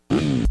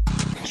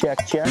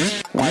Check, check.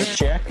 Mic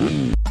check.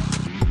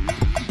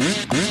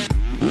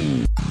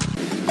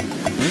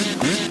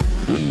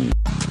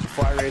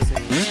 Fly racing.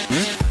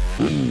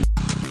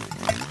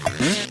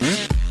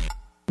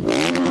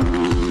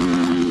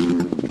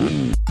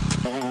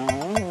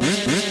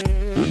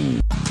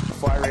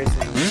 Fly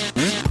racing.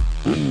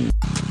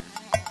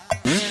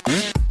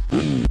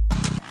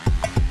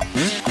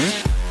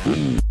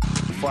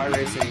 Fly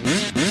racing.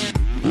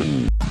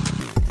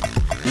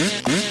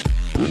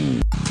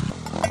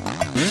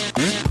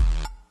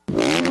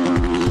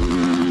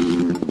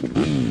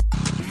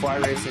 Fly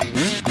racing.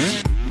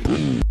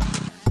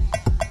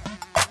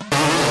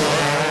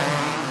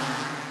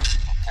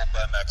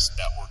 MX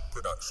Network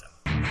production.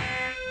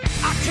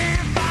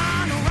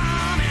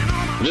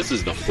 This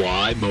is the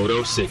Fly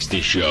Moto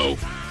 60 Show.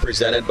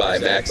 Presented by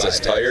Matthes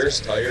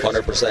Tires,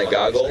 100%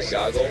 goggles,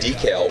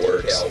 Decal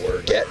Works,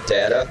 Get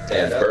Data,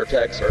 and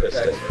Vertex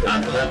Piston.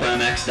 On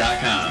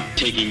PulpMX.com,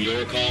 taking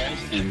your calls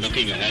and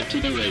looking ahead to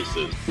the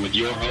races with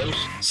your host,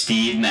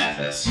 Steve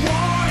Matthes.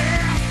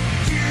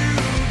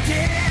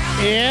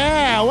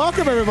 Yeah,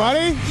 welcome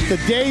everybody. The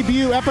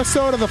debut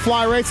episode of the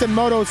Fly Racing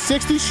Moto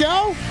 60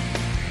 Show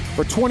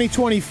for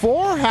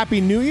 2024. Happy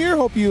New Year.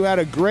 Hope you had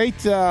a great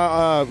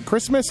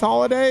Christmas,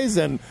 holidays,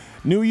 and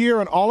New Year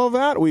and all of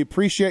that. We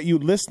appreciate you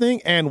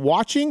listening and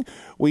watching.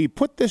 We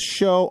put this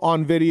show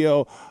on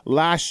video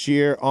last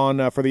year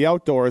on for the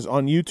outdoors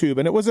on YouTube,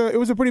 and it was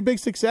a pretty big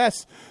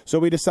success. So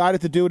we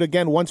decided to do it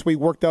again once we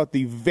worked out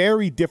the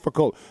very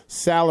difficult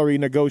salary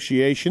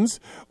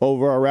negotiations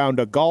over around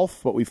a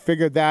golf, but we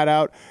figured that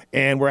out,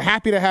 and we're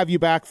happy to have you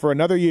back for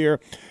another year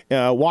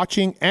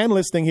watching and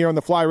listening here on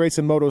the Fly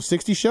Racing Moto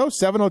 60 Show,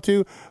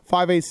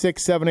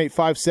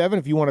 702-586-7857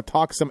 if you want to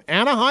talk some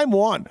Anaheim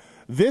 1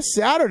 this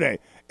Saturday.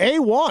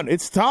 A1,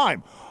 it's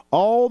time.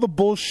 All the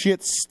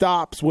bullshit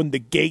stops when the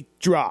gate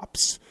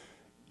drops.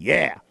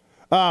 Yeah.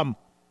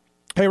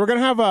 Hey, we're going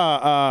to have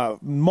a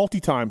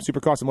multi-time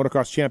Supercross and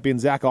Motocross champion,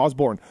 Zach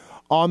Osborne,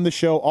 on the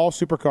show all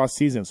Supercross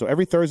season. So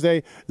every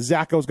Thursday,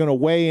 Zacho's going to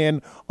weigh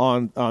in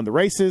on the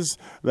races,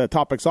 the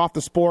topics off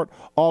the sport,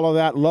 all of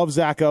that. Love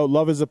Zacho,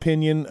 love his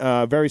opinion,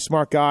 very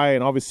smart guy,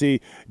 and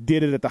obviously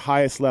did it at the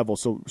highest level.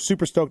 So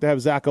super stoked to have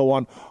Zacho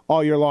on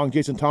all year long.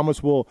 Jason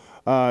Thomas will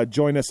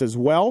join us as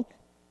well.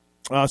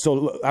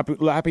 So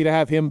happy to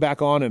have him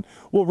back on, and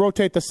we'll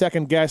rotate the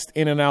second guest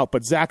in and out,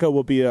 but Zacho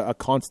will be a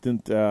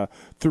constant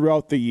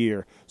throughout the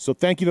year. So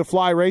thank you to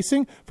Fly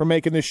Racing for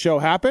making this show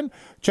happen.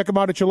 Check them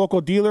out at your local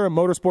dealer and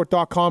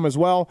motorsport.com as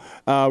well.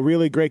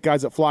 Really great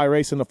guys at Fly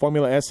Racing. The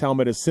Formula S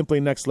helmet is simply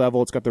next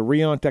level. It's got the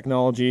Rheon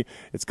technology.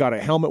 It's got a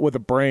helmet with a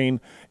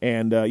brain,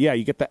 and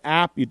you get the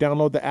app. You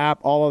download the app,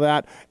 all of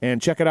that, and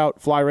check it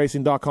out,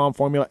 flyracing.com,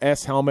 Formula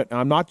S helmet.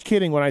 And I'm not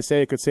kidding when I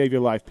say it could save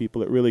your life,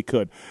 people. It really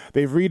could.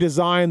 They've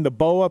redesigned the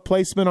BOA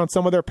placement on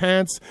some of their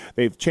pants.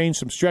 They've changed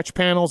some stretch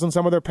panels on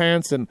some of their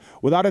pants, and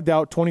without a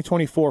doubt,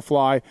 2024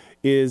 Fly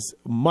is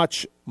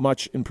much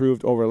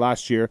improved over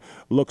last year,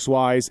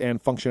 looks-wise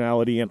and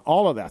functionality and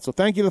all of that. So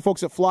thank you to the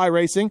folks at Fly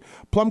Racing.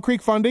 Plum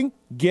Creek Funding,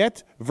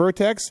 Get,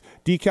 Vertex,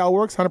 Decal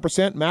Works,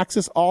 100%,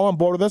 Maxis, all on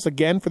board with us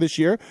again for this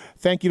year.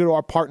 Thank you to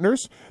our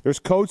partners. There's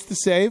codes to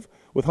save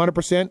with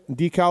 100%,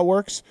 Decal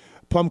Works,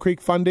 Plum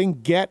Creek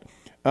Funding, Get,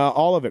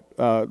 all of it.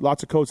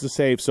 Lots of codes to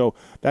save. So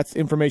that's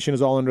information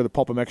is all under the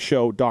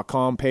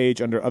pulpmxshow.com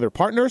page under other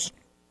partners.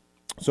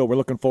 So we're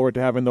looking forward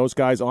to having those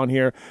guys on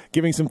here,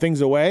 giving some things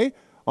away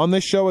on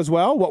this show as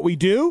well. What we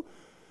do,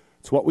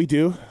 it's what we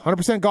do.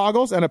 100%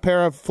 goggles and a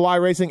pair of Fly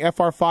Racing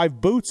FR5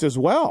 boots as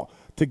well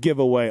to give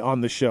away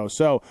on the show.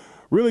 So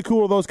really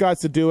cool of those guys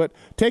to do it.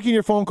 Taking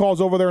your phone calls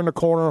over there in the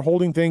corner,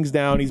 holding things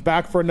down. He's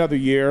back for another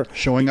year.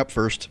 Showing up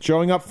first.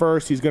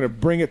 He's going to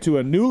bring it to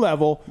a new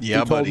level.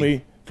 Yeah, he told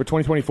me for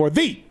 2024.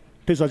 The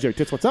Tits Jerry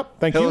Tits, what's up?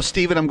 Thank you. Hello,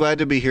 Steven. I'm glad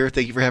to be here.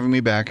 Thank you for having me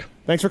back.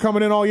 Thanks for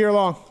coming in all year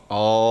long.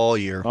 All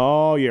year.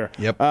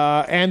 Yep.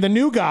 And the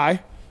new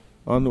guy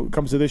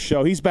comes to this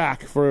show. He's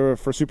back for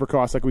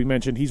Supercross, like we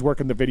mentioned. He's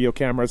working the video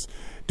cameras,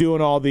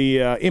 doing all the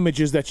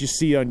images that you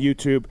see on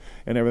YouTube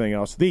and everything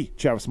else. The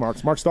Travis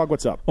Marks. Marks Dog,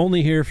 what's up?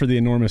 Only here for the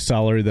enormous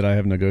salary that I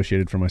have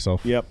negotiated for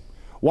myself. Yep.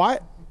 Why,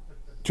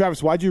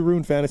 Travis, why'd you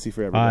ruin fantasy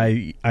for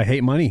everybody? I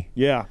hate money.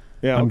 Yeah.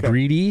 I'm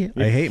greedy.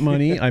 I hate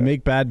money. I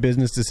make bad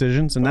business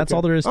decisions, and that's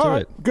all there is to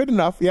it. Good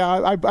enough. Yeah,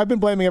 I've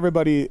been blaming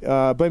everybody,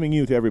 blaming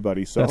you to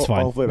everybody. So that's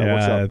fine. Hopefully that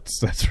works out.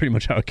 That's pretty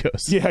much how it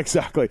goes. Yeah,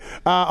 exactly.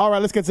 All right,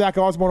 let's get Zach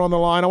Osborne on the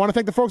line. I want to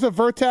thank the folks at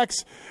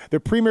Vertex, their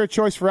premier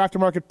choice for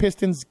aftermarket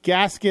pistons,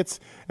 gaskets,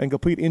 and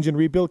complete engine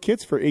rebuild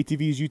kits for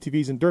ATVs,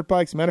 UTVs, and dirt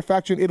bikes.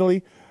 Manufactured in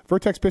Italy,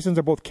 Vertex pistons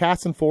are both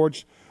cast and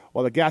forged,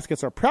 while the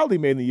gaskets are proudly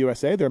made in the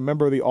USA. They're a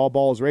member of the All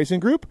Balls Racing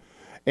Group.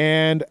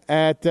 And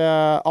at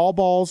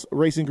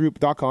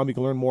allballsracinggroup.com, you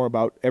can learn more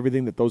about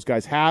everything that those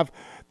guys have.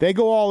 They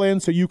go all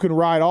in so you can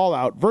ride all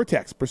out.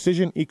 Vertex,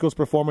 precision equals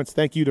performance.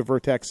 Thank you to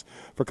Vertex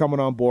for coming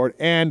on board.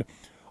 And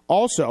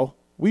also,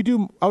 we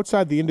do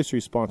outside the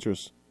industry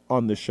sponsors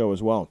on this show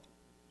as well.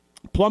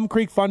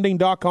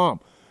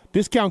 PlumCreekFunding.com.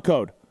 Discount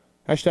code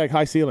Hashtag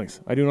high ceilings.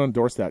 I do not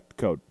endorse that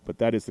code, but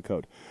that is the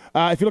code.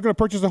 If you're looking to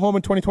purchase a home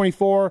in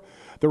 2024,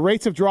 the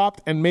rates have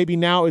dropped, and maybe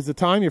now is the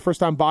time. You're a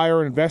first-time buyer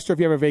or investor. If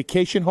you have a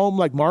vacation home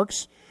like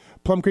Mark's,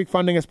 Plum Creek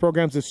Funding has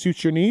programs that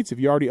suit your needs. If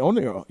you already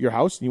own your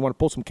house and you want to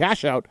pull some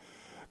cash out,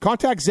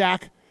 contact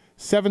Zach,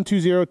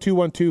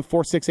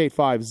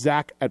 720-212-4685.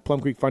 Zach at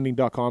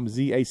plumcreekfunding.com,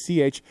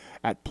 Z-A-C-H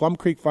at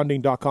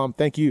plumcreekfunding.com.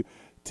 Thank you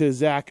to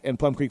Zach and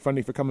Plum Creek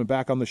Funding for coming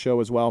back on the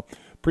show as well.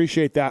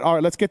 Appreciate that. All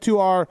right, let's get to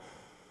our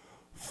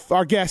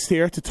guest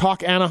here to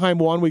talk Anaheim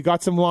 1. We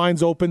got some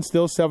lines open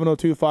still,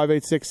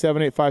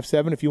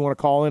 702-586-7857 if you want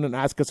to call in and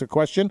ask us a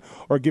question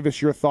or give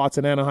us your thoughts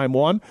on Anaheim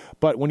 1.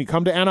 But when you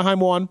come to Anaheim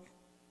 1,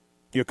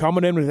 you're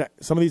coming in with,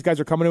 some of these guys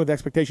are coming in with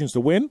expectations to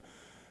win,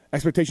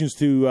 expectations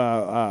to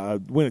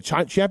win a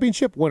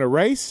championship, win a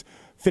race,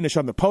 finish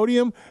on the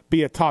podium,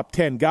 be a top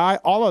 10 guy,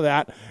 all of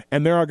that.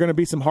 And there are going to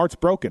be some hearts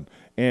broken.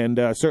 And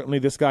certainly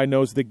this guy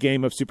knows the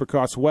game of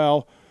Supercross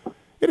well.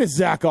 It is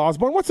Zach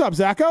Osborne. What's up,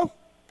 Zacho?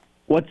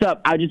 What's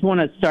up? I just want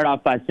to start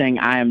off by saying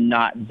I am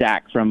not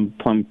Zach from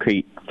Plum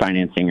Creek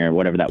Financing or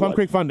whatever that was. Plum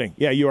Creek Funding.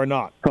 Yeah, you are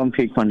not. Plum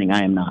Creek Funding,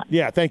 I am not.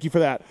 Yeah, thank you for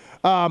that.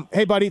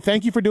 Hey, buddy,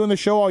 thank you for doing the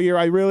show all year.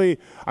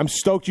 I'm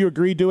stoked you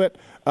agreed to it.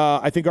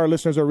 I think our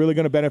listeners are really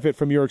going to benefit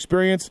from your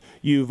experience.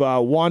 You've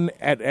won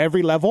at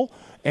every level.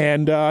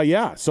 And,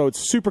 so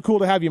it's super cool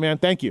to have you, man.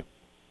 Thank you.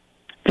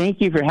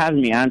 Thank you for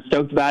having me. I'm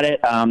stoked about it.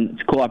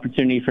 It's a cool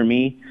opportunity for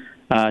me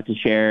to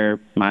share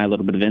my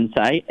little bit of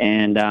insight.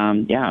 And,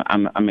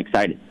 I'm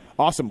excited.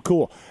 Awesome.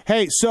 Cool.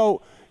 Hey,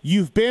 so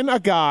you've been a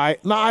guy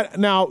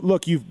now.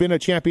 Look, you've been a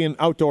champion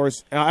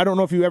outdoors. I don't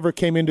know if you ever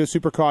came into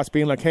Supercross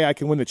being like, hey, I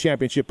can win the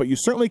championship, but you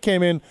certainly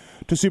came in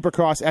to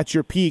Supercross at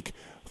your peak,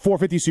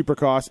 450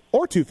 Supercross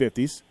or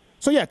 250s.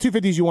 So yeah,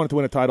 250s you wanted to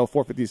win a title,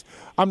 450s.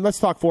 Let's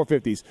talk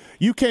 450s.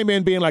 You came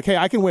in being like, hey,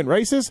 I can win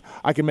races,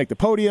 I can make the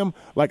podium,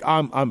 like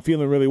I'm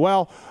feeling really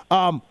well.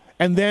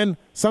 And then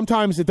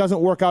sometimes it doesn't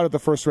work out at the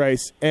first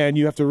race, and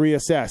you have to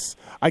reassess.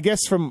 I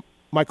guess from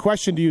my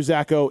question to you,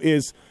 Zacho,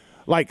 is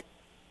like,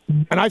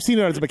 and I've seen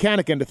it as a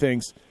mechanic end of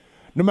things,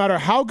 no matter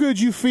how good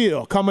you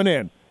feel coming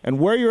in and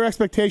where your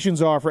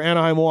expectations are for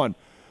Anaheim 1,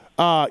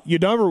 you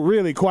never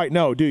really quite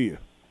know, do you?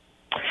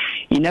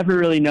 You never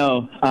really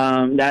know.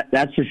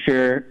 That's for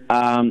sure.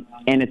 And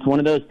it's one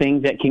of those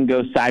things that can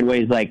go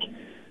sideways like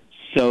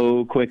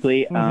so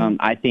quickly. Mm-hmm.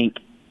 I think,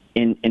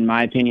 in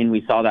my opinion,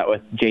 we saw that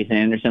with Jason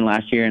Anderson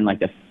last year in like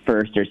the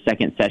first or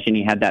second session.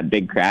 He had that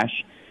big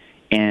crash,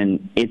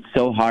 and it's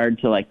so hard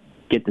to like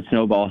get the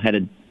snowball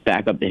headed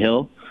back up the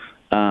hill.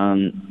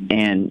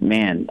 And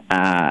man,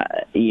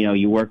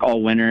 you work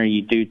all winter,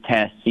 you do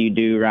tests, you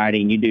do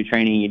riding, you do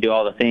training, you do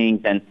all the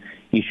things, and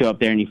you show up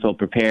there and you feel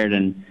prepared,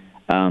 and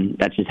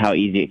that's just how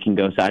easy it can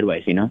go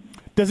sideways, you know?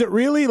 Does it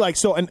really, like,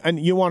 so,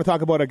 and you want to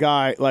talk about a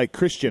guy like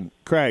Christian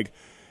Craig,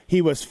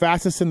 he was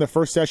fastest in the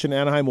first session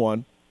Anaheim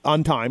 1,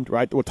 untimed,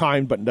 right? Well,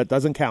 timed, but that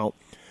doesn't count.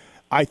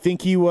 I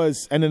think he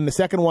was, and in the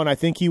second one, I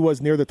think he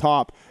was near the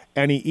top,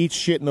 and he eats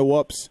shit in the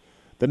whoops.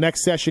 The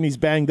next session he's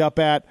banged up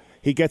at,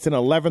 he gets an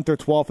 11th or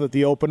 12th at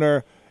the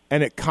opener,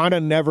 and it kind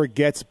of never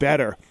gets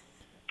better.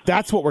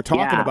 That's what we're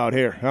talking about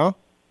here, huh?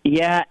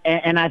 Yeah,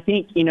 and I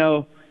think,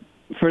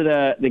 for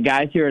the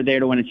guys who are there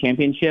to win a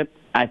championship,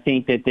 I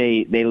think that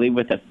they leave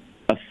with a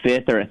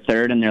fifth or a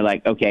third, and they're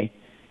like, okay,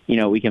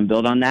 we can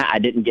build on that. I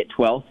didn't get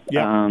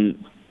 12th,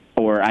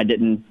 or I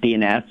didn't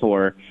DNF,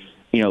 or,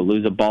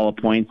 lose a ball of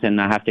points, and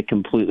I have to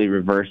completely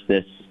reverse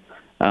this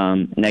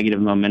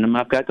negative momentum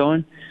I've got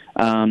going.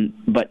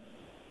 But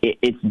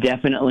it's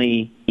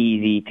definitely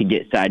easy to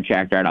get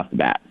sidetracked right off the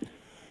bat.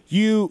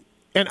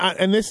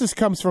 And this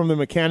comes from the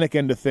mechanic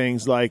end of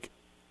things. Like,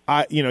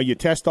 you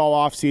test all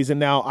off season.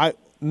 Now,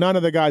 none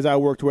of the guys I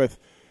worked with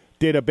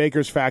did a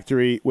baker's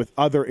factory with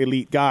other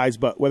elite guys,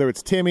 but whether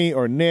it's Timmy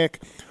or Nick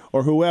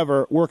or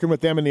whoever, working with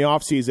them in the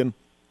off season,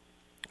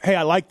 hey,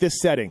 I like this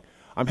setting.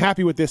 I'm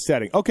happy with this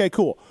setting. Okay,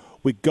 cool.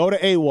 We go to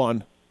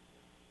A1,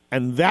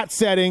 and that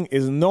setting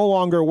is no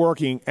longer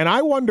working. And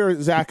I wonder,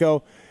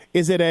 Zacho,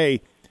 is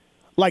it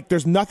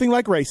there's nothing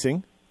like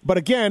racing, but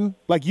again,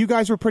 like you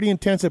guys were pretty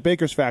intense at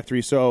Baker's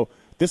Factory, so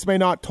this may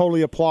not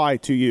totally apply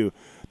to you.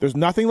 There's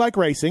nothing like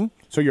racing,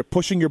 so you're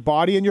pushing your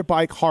body and your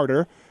bike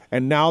harder,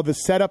 and now the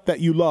setup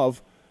that you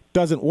love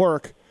doesn't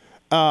work.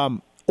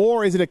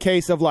 Or is it a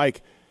case of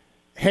like,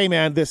 hey,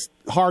 man, this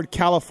hard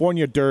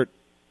California dirt,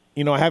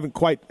 I haven't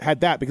quite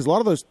had that, because a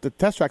lot of the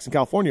test tracks in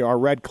California are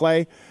red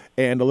clay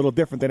and a little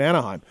different than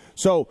Anaheim.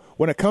 So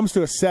when it comes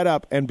to a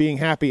setup and being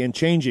happy and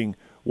changing,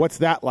 what's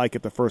that like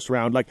at the first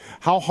round? Like,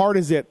 how hard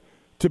is it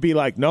to be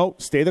like, no,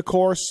 stay the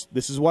course.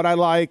 This is what I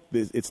like.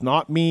 It's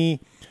not me.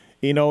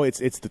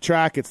 It's the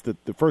track. It's the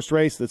first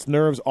race. It's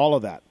nerves, all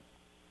of that.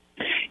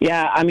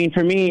 Yeah, I mean,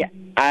 for me,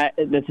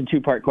 that's a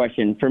two-part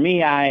question. For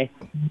me, I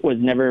was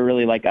never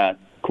really like a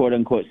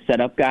quote-unquote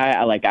setup guy.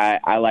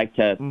 I like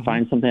to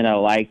find something that I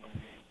liked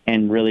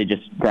and really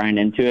just grind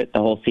into it the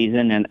whole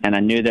season. And I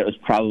knew that it was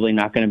probably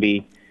not going to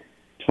be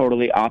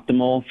totally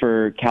optimal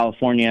for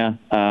California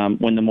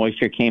when the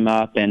moisture came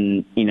up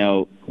and,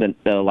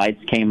 the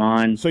lights came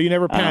on. So you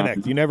never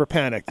panicked. You never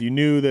panicked. You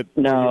knew that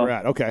no, you were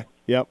at. Okay.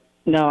 Yep.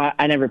 No,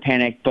 I never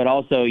panic, but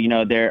also,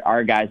 there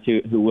are guys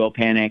who will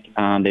panic.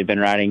 They've been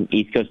riding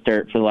East Coast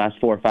dirt for the last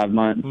 4 or 5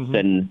 months,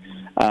 and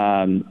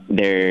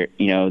their,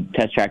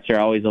 test tracks are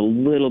always a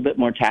little bit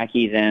more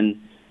tacky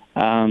than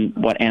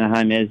what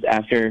Anaheim is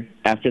after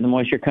the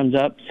moisture comes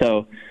up.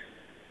 So,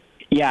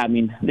 yeah, I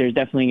mean, there's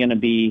definitely going to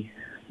be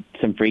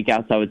some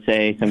freakouts, I would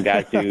say, some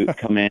guys who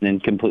come in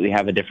and completely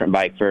have a different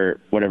bike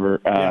for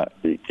whatever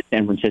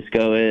San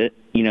Francisco is,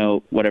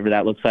 whatever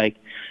that looks like.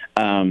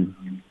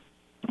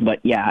 But,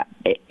 yeah,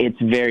 it's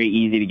very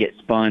easy to get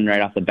spun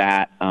right off the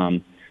bat.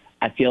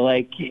 I feel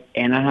like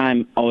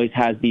Anaheim always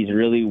has these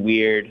really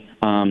weird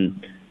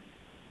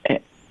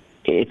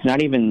it's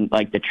not even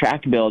like the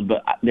track build,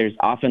 but there's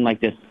often like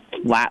this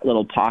flat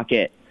little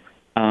pocket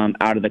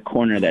out of the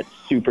corner that's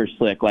super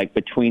slick, like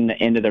between the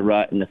end of the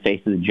rut and the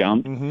face of the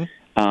jump.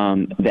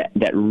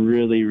 That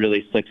really,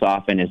 really slicks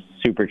off and is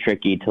super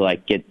tricky to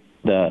like get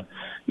the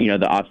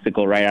the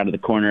obstacle right out of the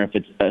corner,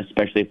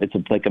 especially if it's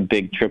like a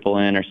big triple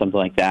in or something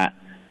like that.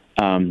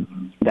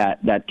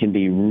 That can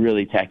be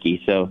really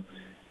techy. So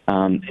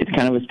it's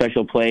kind of a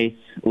special place,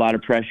 a lot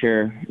of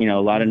pressure, a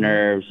lot of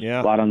nerves,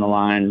 a lot on the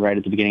line right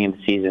at the beginning of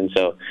the season.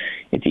 So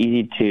it's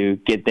easy to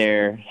get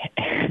there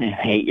and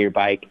hate your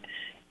bike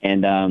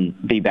and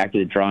be back to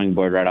the drawing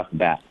board right off the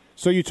bat.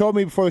 So you told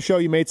me before the show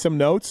you made some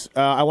notes.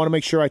 I want to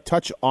make sure I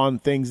touch on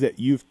things that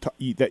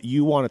that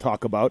you want to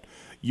talk about.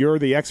 You're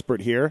the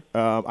expert here.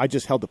 I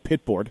just held the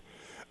pit board.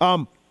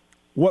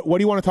 What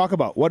do you want to talk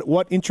about?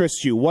 What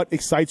interests you? What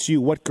excites you?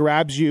 What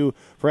grabs you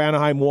for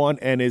Anaheim 1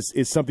 and is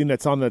something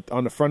that's on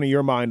the front of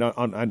your mind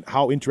on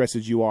how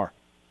interested you are?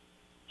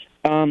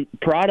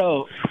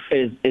 Prado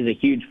is a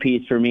huge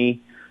piece for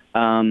me.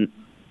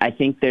 I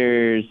think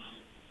there's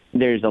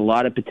a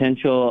lot of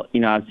potential.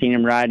 I've seen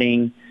him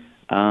riding.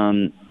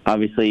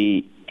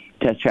 Obviously,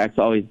 test tracks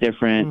are always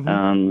different.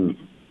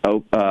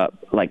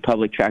 Like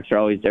public tracks are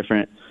always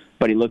different,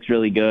 but he looks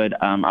really good.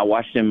 I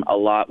watched him a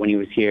lot when he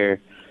was here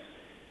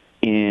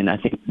in, I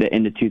think, the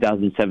end of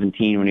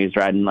 2017 when he was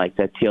riding like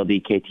that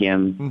TLD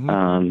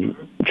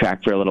KTM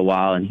track for a little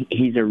while, and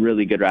he's a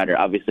really good rider.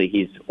 Obviously,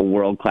 he's a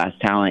world-class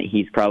talent.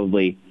 He's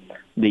probably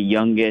the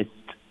youngest,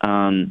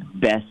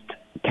 best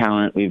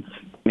talent we've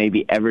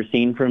maybe ever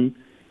seen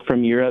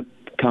from Europe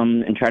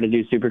come and try to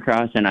do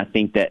Supercross, and I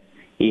think that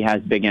he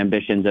has big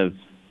ambitions of,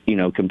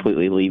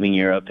 completely leaving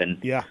Europe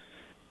and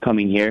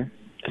coming here.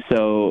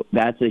 So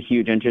that's a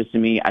huge interest to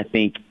me. I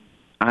think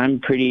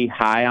I'm pretty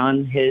high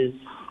on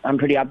I'm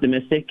pretty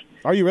optimistic.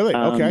 Are you really?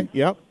 Okay.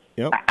 Yep.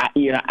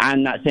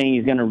 I'm not saying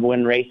he's going to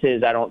win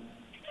races. I don't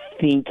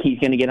think he's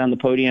going to get on the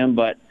podium,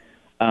 but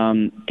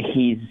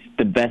he's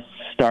the best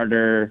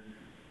starter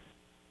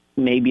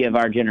maybe of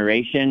our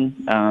generation.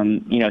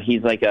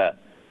 He's like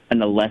an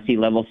Alessi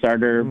level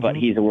starter, but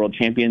he's a world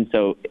champion,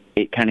 so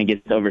it kind of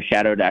gets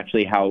overshadowed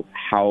actually how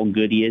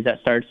good he is at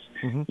starts.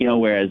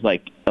 Whereas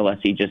like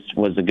Alessi just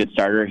was a good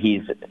starter.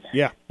 He's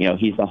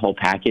he's the whole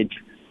package.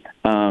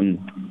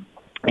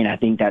 And I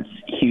think that's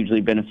hugely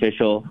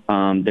beneficial.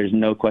 There's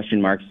no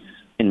question marks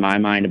in my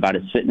mind about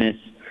his fitness.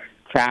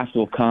 Craft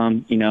will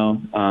come,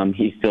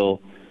 he's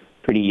still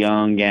pretty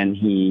young and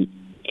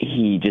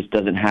he just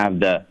doesn't have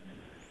the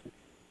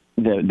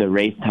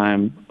race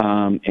time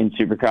in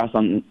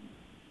Supercross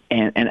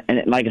and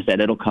like I said,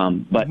 it'll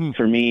come. But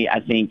for me, I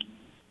think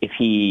if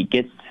he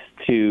gets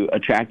to a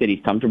track that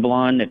he's comfortable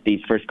on, if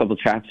these first couple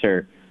tracks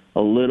are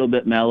a little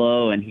bit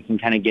mellow and he can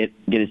kind of get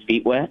his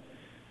feet wet,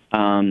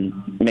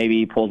 maybe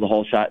he pulls a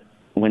whole shot,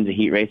 wins a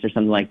heat race or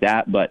something like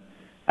that. But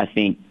I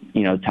think,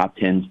 top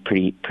 10's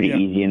pretty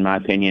easy in my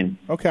opinion.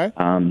 Okay.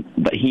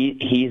 But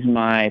he's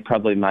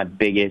probably my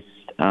biggest,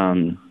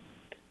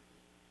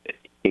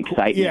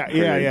 excitement for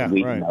the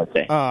weekend, I would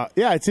say.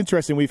 It's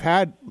interesting. We've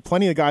had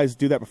plenty of guys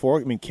do that before.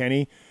 I mean,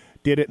 Kenny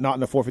did it not in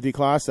the 450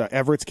 class.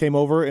 Everett's came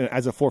over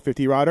as a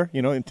 450 rider,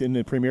 in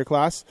the premier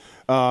class.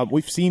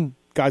 We've seen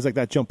guys like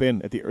that jump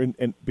in at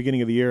the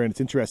beginning of the year, and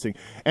it's interesting.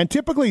 And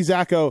typically,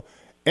 Zacho,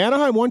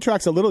 Anaheim 1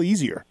 track's a little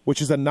easier,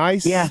 which is a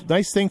nice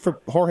thing for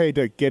Jorge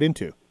to get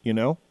into,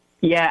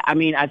 Yeah, I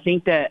mean, I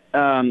think that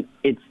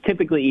it's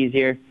typically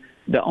easier.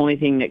 The only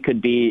thing that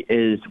could be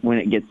is when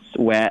it gets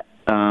wet,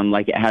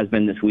 like it has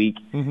been this week,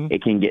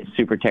 it can get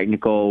super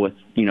technical with,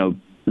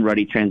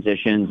 ruddy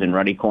transitions and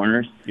ruddy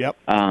corners. Yep.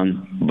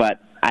 But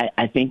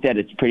I think that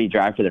it's pretty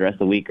dry for the rest of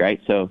the week, right?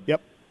 So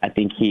I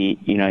think he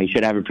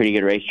should have a pretty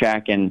good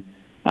racetrack, and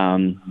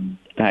I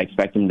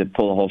expect him to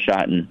pull a whole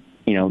shot and,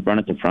 run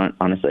at the front,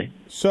 honestly.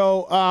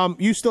 So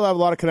you still have a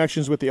lot of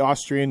connections with the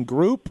Austrian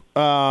group.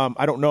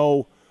 I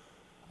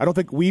don't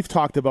think we've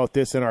talked about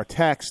this in our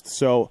text.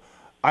 So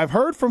I've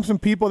heard from some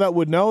people that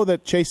would know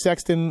that Chase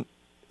Sexton,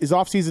 his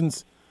off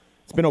season's,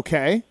 it's been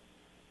okay.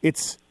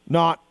 It's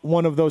not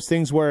one of those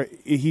things where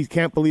he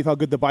can't believe how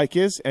good the bike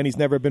is, and he's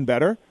never been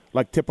better,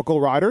 like typical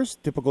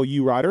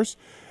U riders.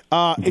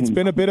 It's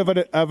been a bit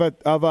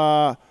of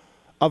a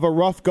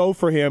rough go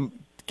for him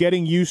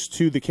getting used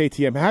to the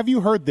KTM. Have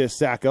you heard this,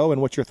 Zacho,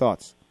 and what's your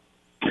thoughts?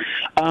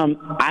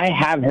 I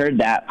have heard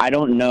that. I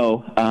don't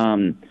know.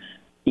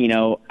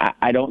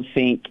 I don't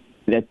think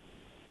that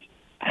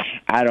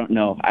I don't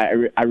know.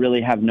 I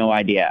really have no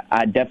idea.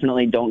 I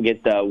definitely don't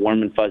get the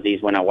warm and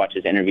fuzzies when I watch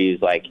his interviews.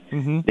 Like,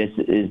 this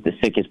is the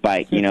sickest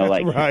bike, you know,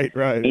 like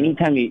right.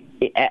 Anytime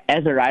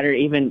as a rider,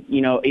 even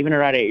a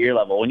rider at your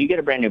level, when you get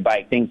a brand new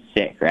bike, things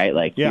sick, right?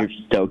 Like you're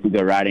stoked to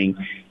go riding,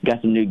 you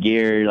got some new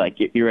gear, like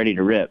you're ready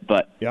to rip.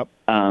 But,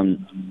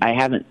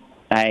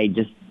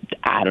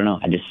 I don't know.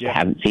 I just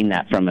haven't seen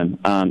that from him,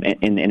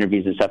 in the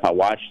interviews and stuff I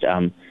watched.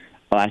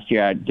 Last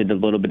year I did a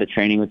little bit of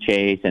training with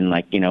Chase and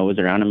was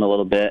around him a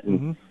little bit.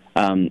 And,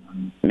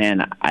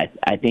 man,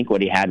 I think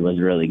what he had was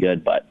really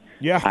good, but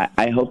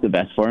I hope the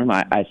best for him.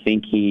 I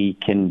think he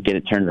can get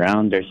it turned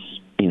around. There's,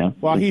 some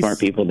smart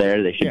people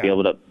there. They should be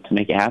able to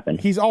make it happen.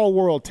 He's all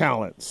world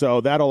talent,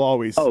 so that'll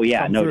always come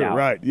no through. Doubt.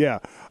 Right, yeah.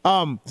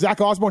 Zach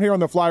Osborne here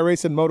on the Fly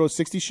Racing Moto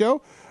 60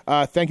 show.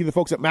 Thank you to the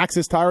folks at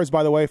Matthes Tires,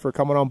 by the way, for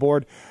coming on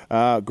board.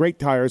 Great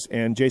tires,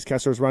 and Jace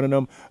Kessler's running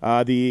them.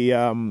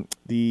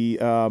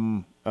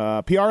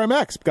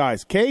 PRMX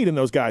guys, Cade and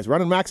those guys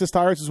running Matthes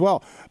Tires as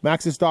well.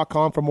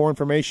 Matthes.com for more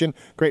information.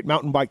 Great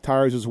mountain bike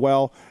tires as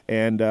well.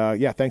 And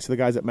thanks to the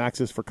guys at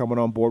Matthes for coming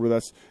on board with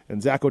us.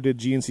 And Zacho did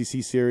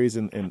GNCC series,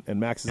 and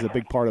Max is a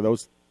big part of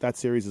that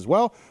series as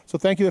well. So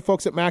thank you to the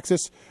folks at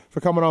Matthes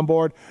for coming on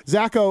board.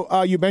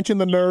 Zacho, you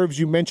mentioned the nerves,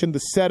 you mentioned the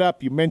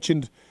setup, you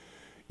mentioned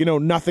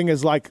nothing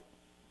is like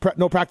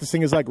no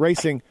practicing is like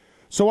racing.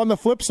 So on the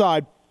flip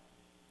side,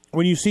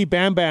 when you see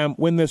Bam Bam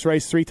win this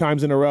race 3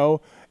 times in a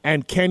row,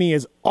 and Kenny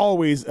is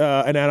always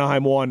an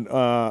Anaheim 1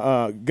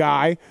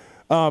 guy,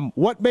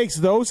 what makes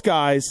those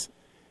guys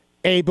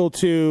able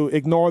to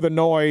ignore the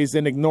noise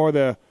and ignore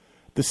the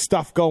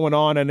stuff going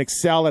on and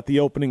excel at the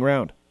opening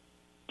round?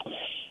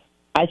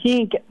 I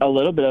think a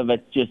little bit of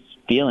it's just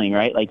feeling,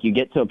 right? Like you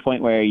get to a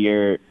point where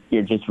you're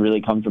just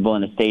really comfortable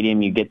in a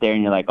stadium. You get there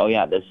and you're like, oh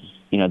yeah, this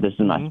is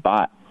my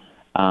spot.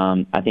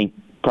 I think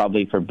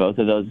probably for both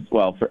of those,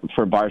 well,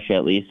 for Barsha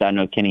at least, I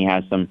know Kenny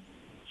has some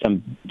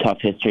tough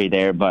history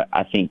there, but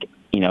I think,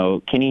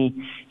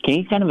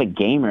 Kenny's kind of a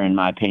gamer in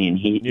my opinion.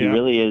 He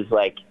really is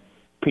like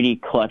pretty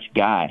clutch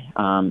guy.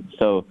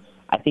 So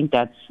I think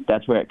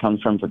that's where it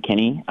comes from for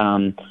Kenny.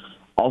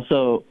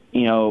 Also,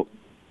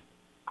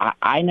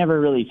 I never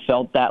really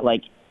felt that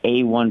like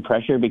A1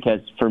 pressure, because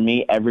for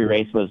me, every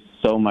race was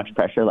so much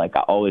pressure. Like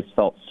I always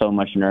felt so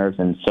much nerves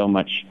and so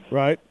much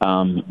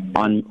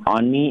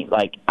on me.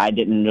 Like I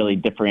didn't really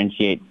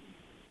differentiate.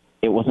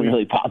 It wasn't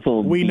really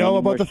possible. We know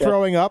about the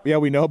throwing up. Yeah,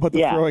 we know about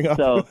the throwing up.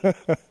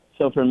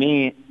 So for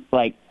me,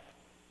 like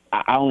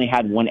I only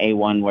had one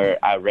A1 where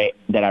I raced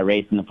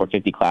in the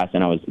 450 class,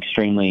 and I was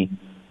extremely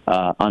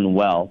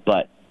unwell.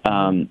 But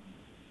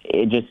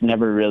it just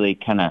never really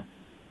kind of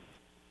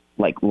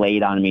like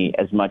laid on me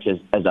as much as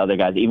other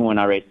guys. Even when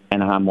I raced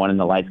Anaheim 1 in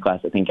the lights class,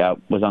 I think I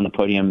was on the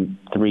podium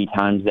 3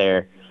 times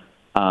there.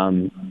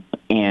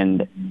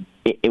 And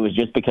it was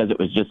just because it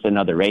was just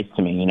another race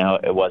to me.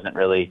 It wasn't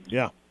really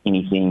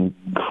anything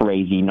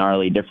crazy,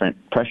 gnarly, different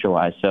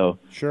pressure-wise. So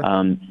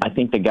I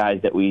think the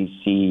guys that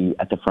we see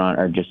at the front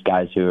are just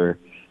guys who are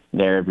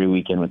there every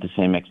weekend with the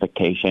same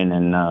expectation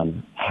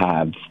and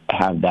have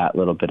that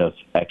little bit of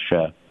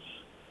extra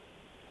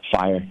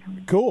fire.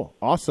 Cool.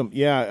 Awesome.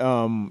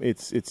 Yeah.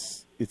 It's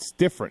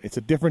different. It's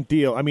a different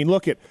deal. I mean,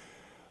 look at,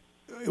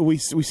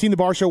 we've seen the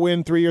Barsha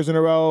win 3 years in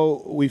a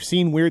row. We've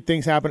seen weird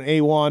things happen at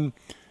A1,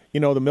 the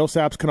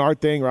Millsaps Kennard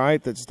thing,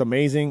 right? That's just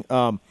amazing.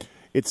 And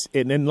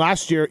then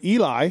last year,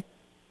 Eli,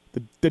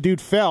 the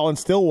dude fell and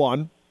still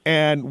won.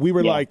 And we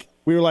were like,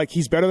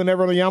 he's better than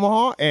ever on the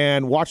Yamaha,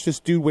 and watch this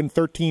dude win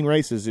 13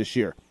 races this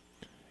year.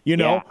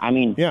 Yeah, I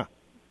mean,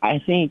 I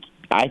think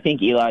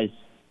Eli,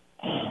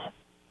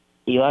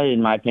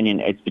 in my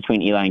opinion, it's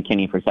between Eli and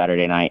Kenny for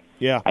Saturday night.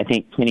 Yeah. I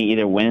think Kenny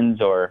either wins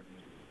or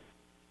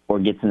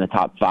gets in the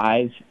top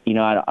 5.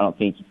 I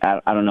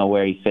don't know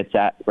where he fits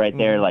at right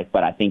there,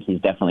 but I think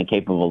he's definitely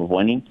capable of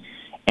winning.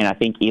 And I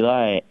think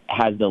Eli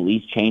has the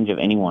least change of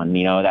anyone.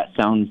 That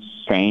sounds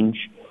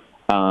strange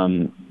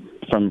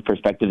from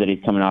perspective that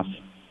he's coming off,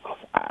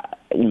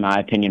 in my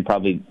opinion,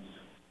 probably,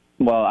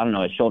 well, I don't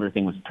know, his shoulder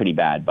thing was pretty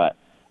bad, but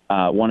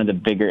one of the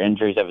bigger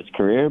injuries of his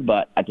career.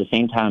 But at the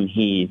same time,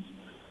 he's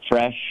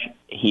fresh.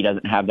 He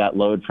doesn't have that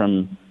load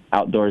from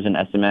outdoors and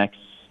SMX,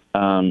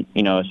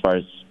 as far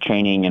as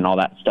training and all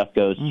that stuff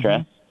goes,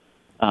 stress.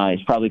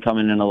 He's probably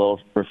coming in a little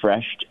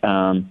refreshed.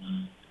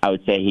 I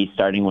would say he's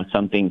starting with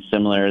something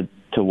similar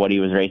to what he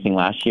was racing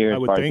last year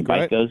as far as the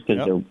bike goes,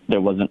 because there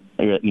wasn't,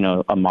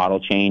 a model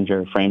change or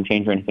a frame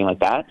change or anything like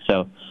that.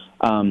 So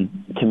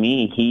to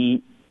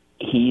me,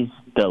 he's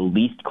the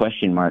least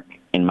question mark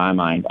in my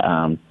mind.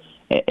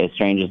 As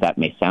strange as that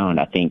may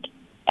sound, I think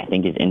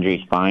his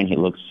injury's fine. He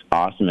looks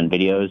awesome in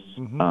videos,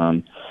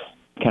 kind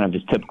of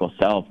his typical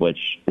self,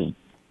 which is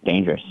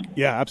dangerous.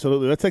 Yeah,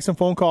 absolutely. Let's take some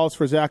phone calls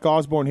for Zach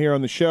Osborne here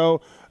on the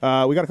show.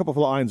 We got a couple of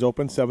lines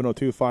open,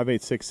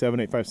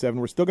 702-586-7857.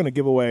 We're still going to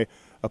give away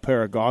a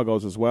pair of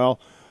goggles as well.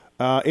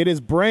 It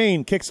is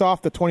Brain, kicks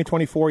off the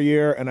 2024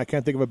 year, and I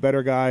can't think of a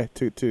better guy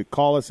to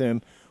call us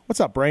in. What's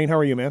up, Brain? How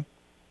are you, man?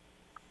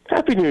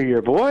 Happy New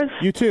Year, boys.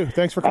 You too.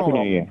 Thanks for calling.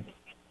 Happy New Year.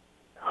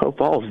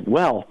 Hope all's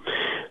well.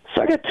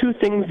 So I got two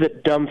things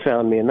that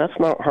dumbfound me, and that's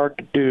not hard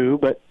to do,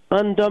 but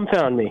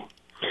undumbfound me.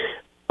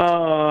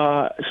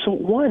 So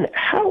one,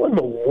 how in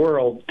the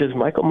world does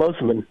Michael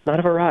Mosiman not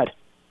have a ride?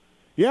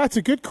 Yeah, it's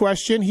a good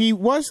question. He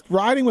was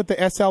riding with the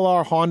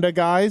SLR Honda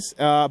guys,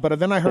 but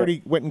then I heard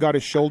he went and got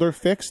his shoulder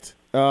fixed,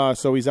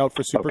 so he's out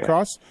for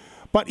Supercross.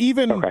 But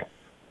even,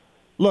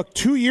 look,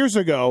 2 years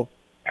ago,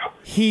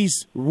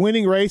 he's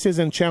winning races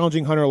and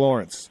challenging Hunter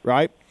Lawrence,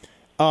 right?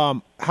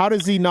 How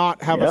does he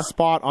not have a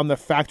spot on the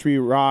factory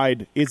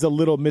ride is a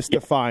little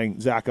mystifying,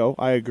 Zacho.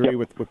 I agree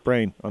with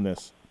Brain on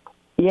this.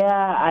 Yeah,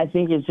 I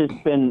think it's just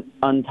been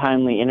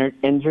untimely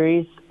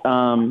injuries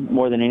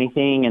more than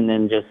anything, and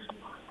then just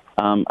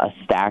a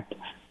stacked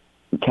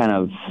kind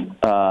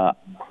of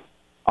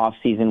off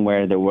season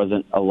where there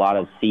wasn't a lot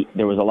of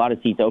there was a lot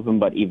of seats open,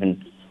 but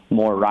even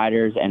more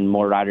riders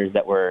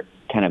that were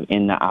kind of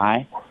in the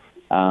eye,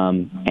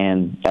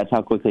 and that's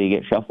how quickly you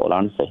get shuffled.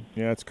 Honestly,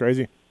 yeah, it's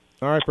crazy.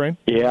 All right, Brain.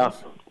 Yeah.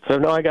 So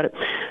no, I got it.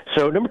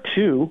 So number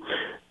two,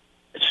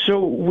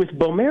 so with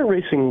Beaumare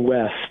Racing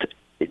West.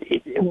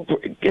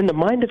 In the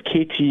mind of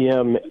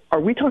KTM, are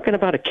we talking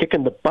about a kick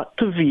in the butt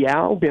to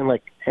Vial, being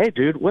like, hey,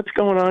 dude, what's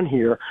going on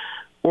here?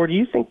 Or do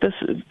you think this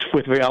is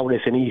with Vial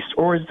Racing East,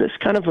 or is this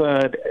kind of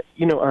a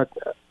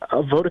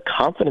vote of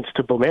confidence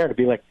to Beaumare to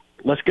be like,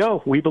 let's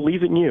go, we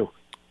believe in you?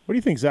 What do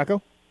you think,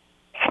 Zacho?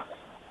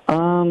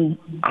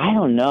 I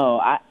don't know.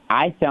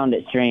 I found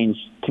it strange,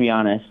 to be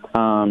honest.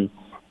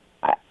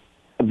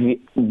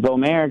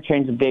 Beaumare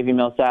trains with Davey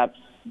Millsaps.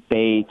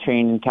 They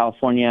train in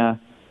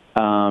California.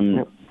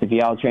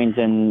 Vial trains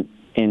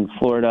in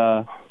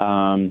Florida.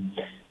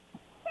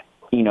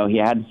 He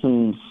had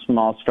some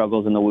small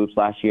struggles in the whoops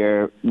last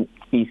year.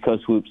 East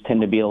Coast whoops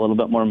tend to be a little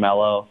bit more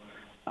mellow.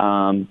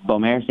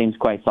 Beaumare seems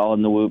quite solid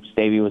in the whoops.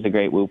 Davey was a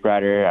great whoop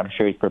rider. I'm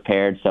sure he's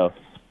prepared. So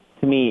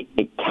to me,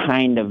 it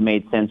kind of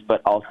made sense,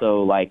 but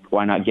also, like,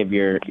 why not give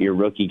your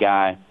rookie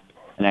guy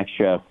an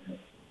extra,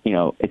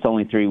 it's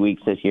only 3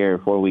 weeks this year,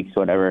 4 weeks,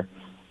 whatever.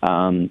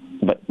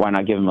 But why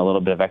not give him a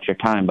little bit of extra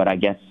time? But I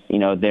guess,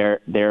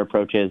 their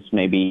approach is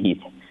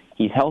maybe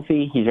he's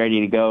healthy, he's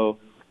ready to go.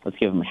 Let's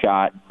give him a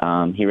shot.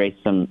 He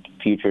raced some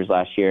futures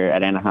last year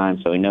at Anaheim,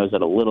 so he knows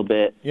it a little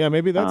bit. Yeah,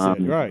 maybe that's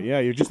it. Right. Yeah,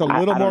 you're just a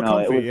little more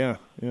comfy. Yeah.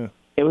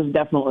 It was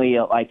definitely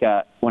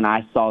when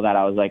I saw that,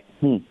 I was like,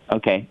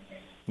 okay.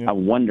 Yeah. I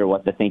wonder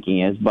what the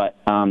thinking is. But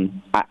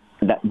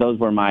those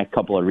were my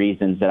couple of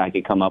reasons that I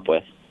could come up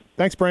with.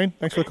 Thanks, Brain.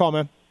 Thanks for the call,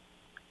 man.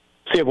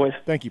 See you, boys.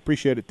 Thank you.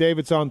 Appreciate it.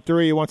 David's on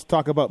 3. He wants to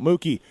talk about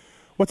Mookie.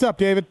 What's up,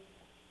 David?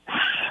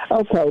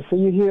 Okay, so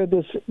you hear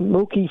this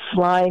Mookie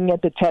flying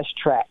at the test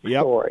track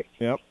story.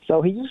 Yep.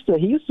 So he used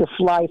to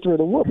fly through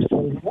the whoops,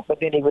 but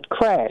then he would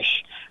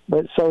crash.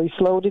 But so he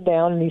slowed it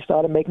down and he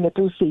started making it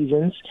through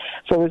seasons.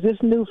 So is this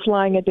new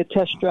flying at the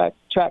test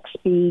track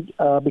speed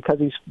because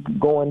he's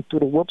going through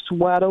the whoops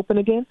wide open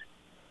again?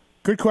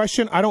 Good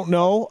question. I don't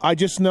know. I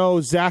just know,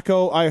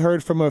 Zacho, I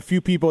heard from a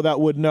few people that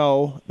would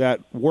know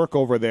that work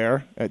over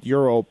there at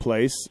your old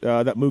place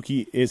that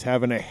Mookie is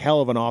having a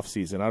hell of an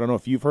offseason. I don't know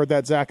if you've heard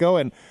that,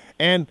 Zacho.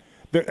 And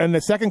the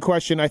second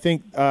question, I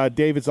think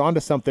David's onto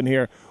something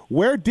here.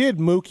 Where did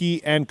Mookie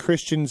and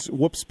Christian's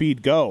whoop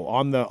speed go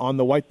on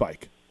the white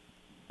bike?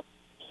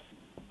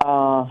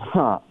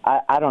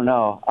 I don't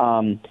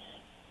know.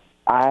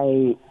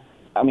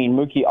 I mean,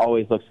 Mookie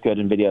always looks good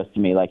in videos to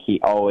me. Like, he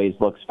always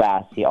looks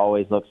fast. He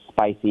always looks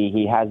spicy.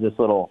 He has this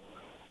little,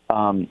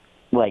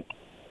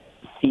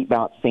 seat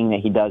bounce thing that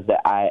he does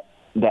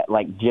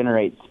that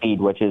generates speed,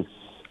 which is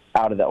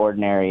out of the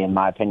ordinary, in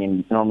my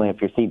opinion. Normally,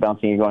 if you're seat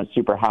bouncing, you're going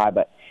super high,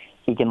 but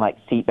he can,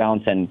 seat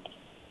bounce and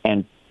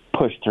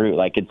push through.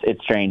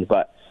 It's strange,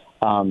 but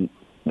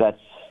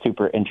that's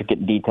super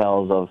intricate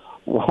details of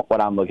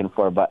what I'm looking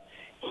for. But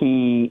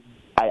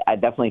I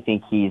definitely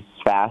think he's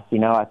fast.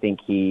 I think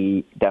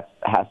he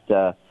has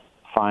to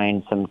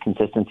find some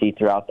consistency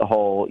throughout the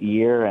whole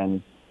year.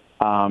 And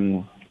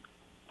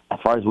as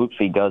far as whoop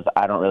speed goes,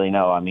 I don't really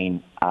know. I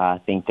mean, I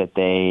think that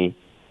they,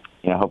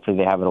 hopefully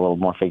they have it a little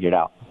more figured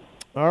out.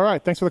 All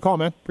right. Thanks for the call,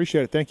 man.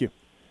 Appreciate it. Thank you.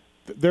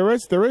 There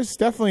is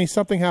definitely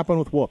something happened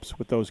with whoops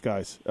with those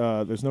guys.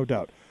 There's no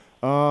doubt.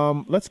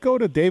 Let's go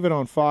to David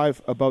on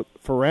 5 about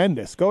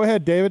Ferrandis. Go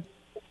ahead, David.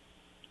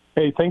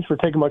 Hey, thanks for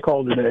taking my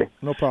call today.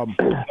 No problem.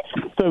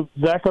 So,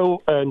 Zacho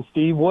and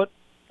Steve,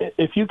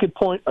 if you could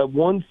point at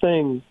one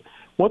thing,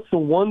 what's the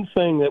one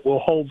thing that will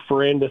hold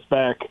Ferrandis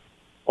back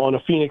on a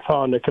Phoenix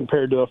Honda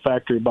compared to a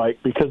factory bike?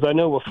 Because I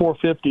know with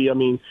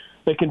 450,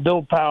 they can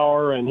build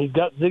power, and he's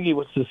got Ziggy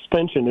with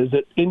suspension. Is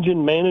it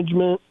engine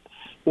management?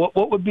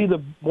 What would be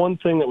the one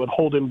thing that would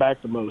hold him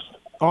back the most?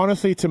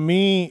 Honestly, to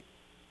me,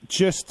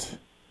 just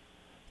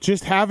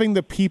having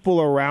the people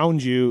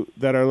around you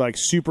that are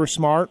super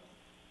smart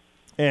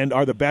and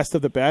are the best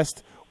of the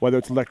best, whether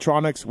it's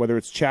electronics, whether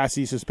it's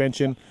chassis,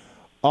 suspension,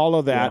 all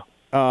of that.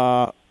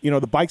 Yeah.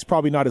 The bike's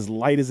probably not as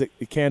light as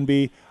it can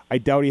be. I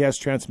doubt he has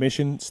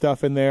transmission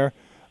stuff in there.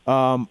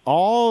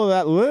 All of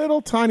that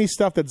little tiny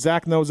stuff that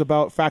Zach knows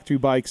about factory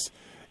bikes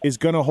is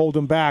going to hold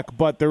him back.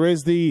 But there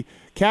is the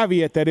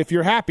caveat that if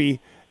you're happy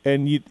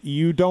and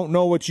you don't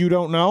know what you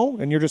don't know,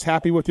 and you're just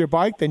happy with your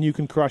bike, then you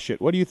can crush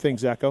it. What do you think,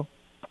 Zacho?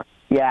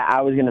 Yeah,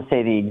 I was going to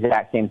say the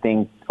exact same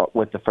thing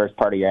with the first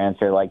part of your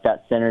answer. Like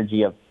that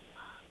synergy of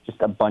just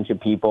a bunch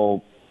of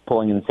people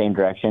pulling in the same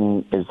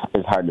direction is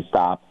hard to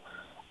stop.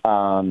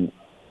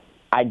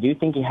 I do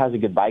think he has a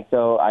good bike,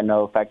 though. I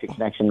know Factory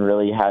Connection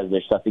really has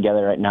their stuff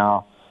together right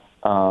now,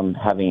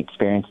 having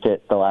experienced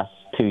it the last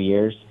 2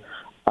 years,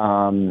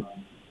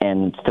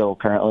 and still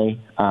currently.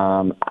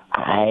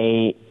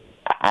 I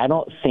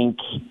don't think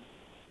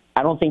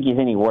he's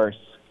any worse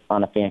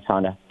on a Phoenix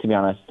Honda, to be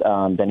honest,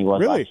 than he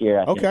was last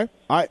year. Okay.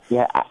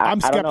 I'm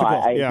skeptical.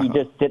 I don't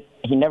know.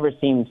 He never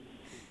seemed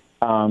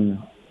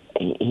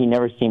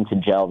to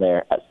gel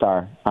there at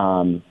Star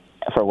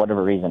for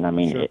whatever reason. I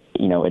mean, sure.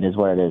 It is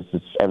what it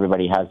is.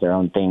 Everybody has their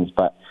own things,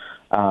 but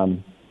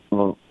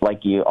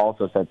like you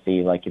also said,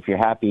 Steve, like if you're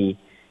happy,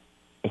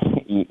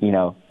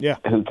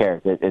 who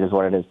cares? It is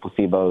what it is.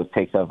 Placebo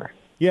takes over.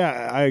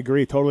 Yeah, I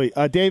agree totally.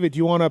 David, do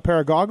you want a pair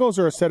of goggles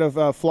or a set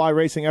of Fly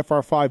Racing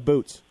FR5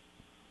 boots?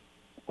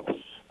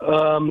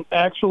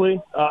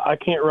 Actually, I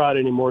can't ride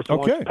anymore, so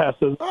okay. I'll pass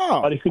those.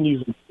 Somebody can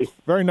use them.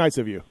 Very nice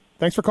of you.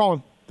 Thanks for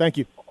calling. Thank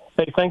you.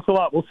 Hey, thanks a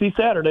lot. We'll see you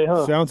Saturday,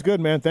 huh? Sounds good,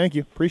 man. Thank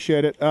you.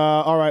 Appreciate it.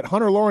 All right,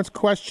 Hunter Lawrence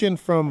question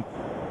from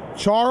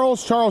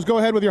Charles. Charles, go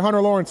ahead with your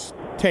Hunter Lawrence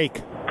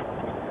take.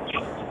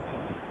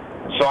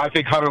 So I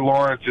think Hunter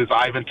Lawrence is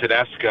Ivan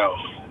Tedesco.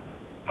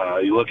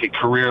 You look at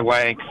career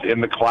length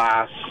in the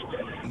class.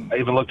 I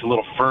even looked a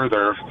little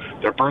further.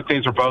 Their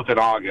birthdays are both in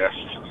August.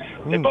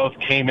 They both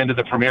came into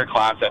the premier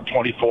class at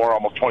 24,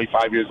 almost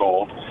 25 years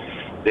old.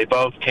 They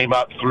both came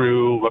up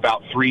through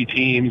about 3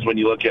 teams when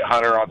you look at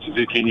Hunter on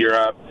Suzuki in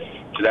Europe,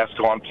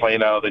 Tedesco on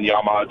Plano, then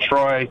Yamaha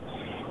Troy,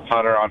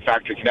 Hunter on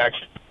Factory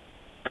Connection.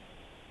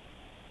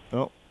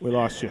 Oh, we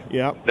lost you.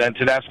 Yeah. Then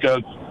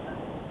Tedesco.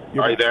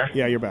 Are you there?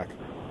 Yeah, you're back.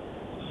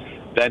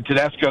 Then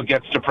Tedesco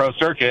gets to Pro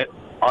Circuit,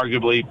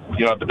 arguably,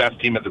 the best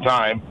team at the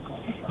time.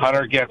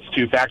 Hunter gets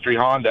to Factory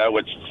Honda,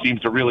 which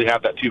seems to really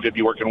have that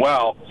 250 working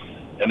well,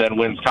 and then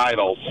wins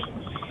titles.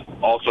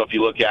 Also, if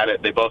you look at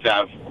it, they both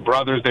have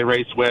brothers they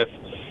race with.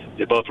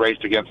 They both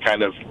raced against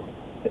kind of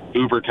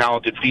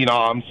uber-talented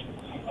phenoms.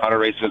 Hunter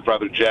racing his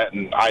brother Jet,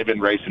 and Ivan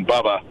racing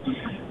Bubba.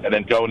 And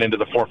then going into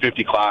the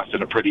 450 class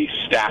in a pretty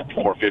stacked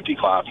 450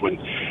 class when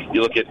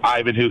you look at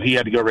Ivan, who he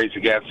had to go race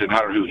against, and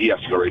Hunter, who he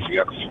has to go race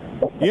against.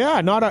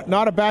 Yeah,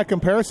 not a bad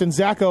comparison.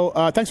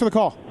 Zacho, thanks for the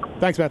call.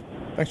 Thanks, man.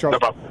 Thanks, Charles. No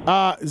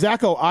problem.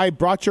 Zacho, I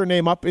brought your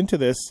name up into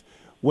this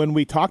when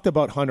we talked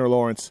about Hunter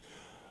Lawrence.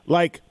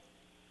 Like,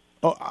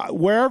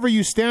 wherever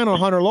you stand on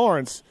Hunter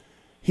Lawrence,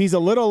 he's a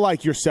little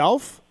like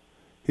yourself.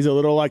 He's a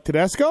little like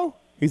Tedesco.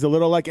 He's a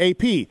little like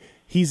AP.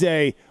 He's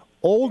a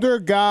older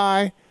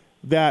guy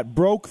that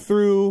broke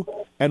through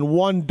and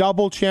won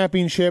double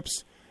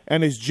championships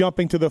and is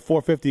jumping to the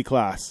 450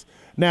 class.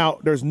 Now,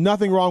 there's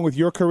nothing wrong with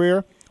your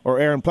career or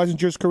Aaron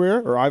Pleasanger's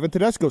career or Ivan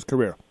Tedesco's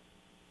career.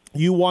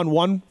 You won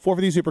one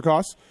 450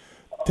 Supercross.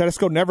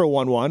 Tedesco never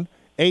won one.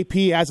 AP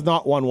has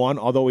not won one,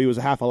 although he was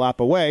a half a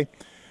lap away.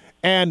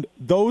 And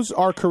those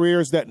are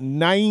careers that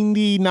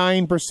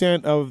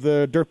 99% of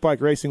the dirt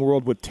bike racing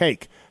world would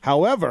take.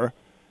 However,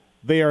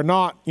 they are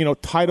not,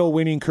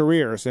 title-winning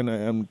careers. And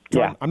I'm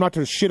not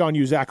to shit on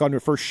you, Zach, on your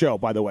first show,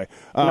 by the way.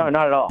 No,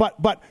 not at all.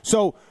 But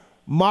so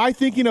my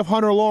thinking of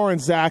Hunter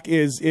Lawrence, Zach,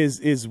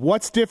 is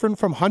what's different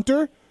from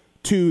Hunter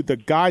to the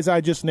guys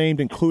I just named,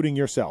 including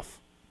yourself?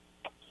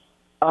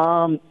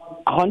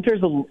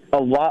 Hunter's a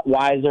lot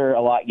wiser,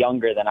 a lot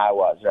younger than I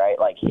was, right?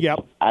 Like, yep.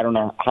 I don't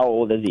know, how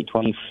old is he?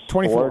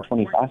 24,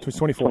 25?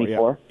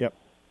 24. Yep.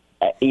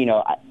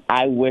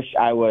 I wish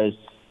I was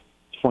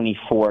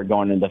 24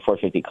 going into the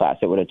 450 class.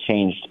 It would have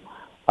changed.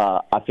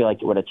 I feel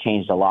like it would have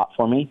changed a lot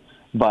for me,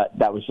 but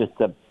that was just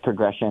the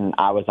progression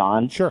I was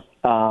on. Sure.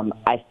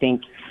 I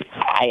think,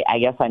 I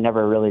guess I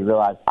never really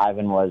realized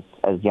Ivan was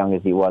as young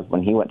as he was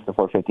when he went to the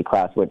 450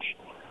 class, which,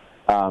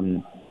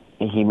 I'm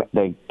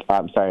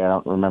sorry, I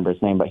don't remember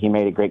his name, but he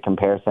made a great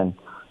comparison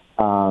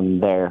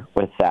there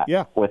with that,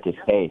 with his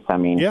pace. I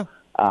mean,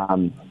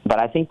 but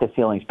I think the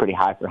ceiling's pretty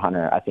high for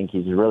Hunter. I think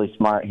he's really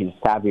smart. He's a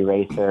savvy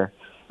racer.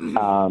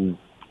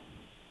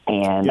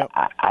 And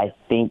I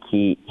think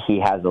he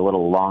has a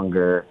little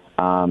longer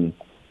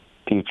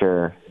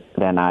future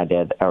than I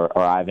did, or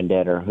Ivan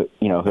did, or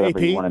whoever AP.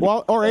 You wanted.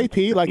 Well, or AP.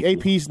 Like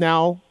AP's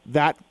now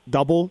that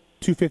double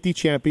 250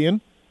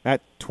 champion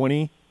at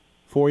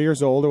 24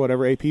 years old or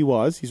whatever AP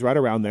was. He's right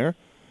around there.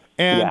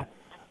 And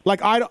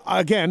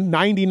again,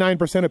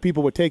 99% of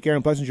people would take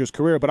Aaron Pleasanger's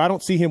career, but I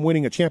don't see him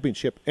winning a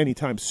championship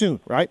anytime soon,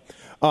 right?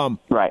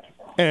 Right.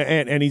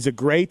 And he's a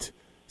great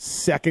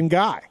second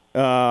guy.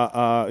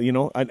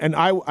 And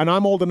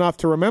I'm old enough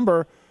to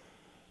remember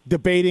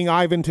debating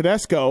Ivan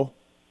Tedesco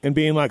and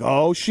being like,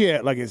 oh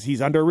shit, like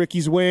he's under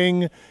Ricky's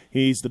wing,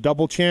 he's the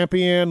double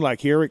champion,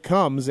 like here it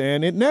comes,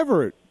 and it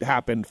never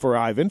happened for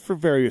Ivan for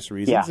various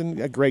reasons, and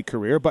a great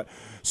career. But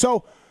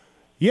so,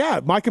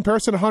 my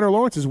comparison to Hunter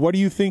Lawrence is, what do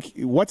you think?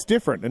 What's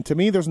different? And to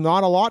me, there's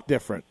not a lot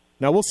different.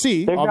 Now we'll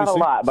see. There's obviously.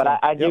 Not a lot, but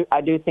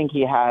I do think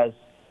he has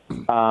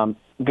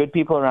good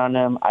people around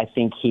him. I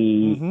think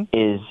he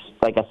is,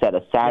 like I said,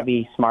 a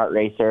savvy, smart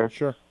racer.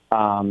 Sure.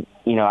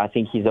 I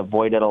think he's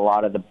avoided a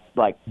lot of the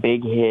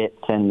big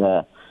hits and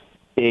the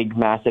big,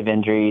 massive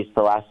injuries.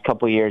 The last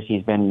couple of years,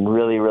 he's been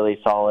really, really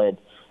solid.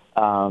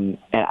 And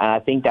I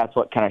think that's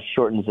what kind of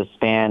shortens the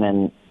span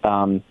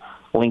and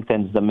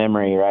lengthens the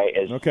memory, right?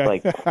 Is I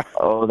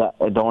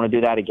don't want to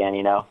do that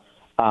again,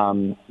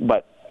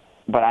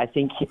 But I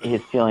think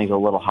his ceiling's a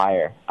little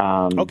higher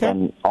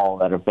than all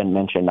that have been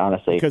mentioned,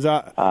 honestly. Because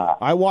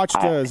I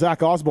watched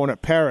Zach Osborne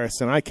at Paris,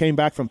 and I came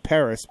back from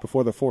Paris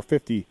before the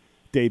 450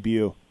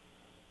 debut,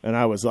 and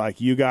I was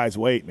like, "You guys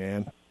wait,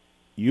 man.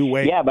 You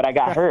wait." Yeah, but I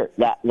got hurt.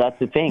 That's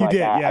the thing.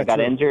 I got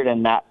injured,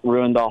 and that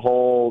ruined the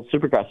whole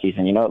Supercross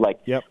season.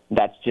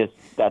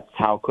 That's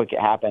how quick it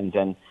happens.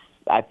 And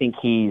I think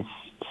he's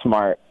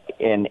smart,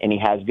 and he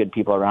has good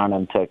people around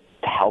him to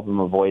help him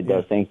avoid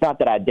those things. Not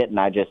that I didn't.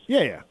 I just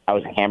I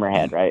was a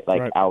hammerhead, right?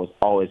 I was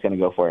always going to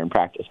go for it in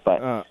practice.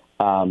 But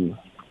all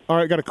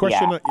right, got a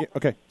question.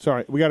 Okay,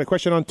 sorry. We got a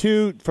question on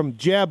 2 from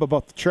Jeb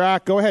about the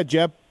track. Go ahead,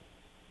 Jeb.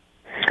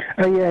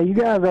 Yeah, you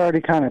guys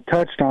already kind of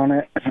touched on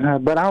it,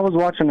 but I was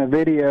watching a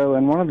video,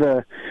 and one of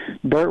the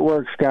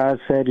Dirtworks guys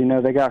said,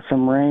 they got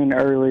some rain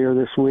earlier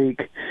this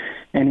week,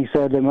 and he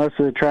said that most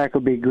of the track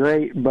would be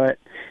great, but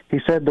he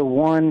said the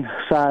one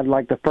side,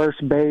 like the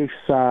first base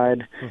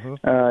side,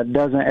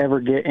 doesn't ever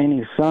get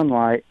any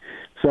sunlight.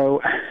 So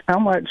how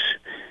much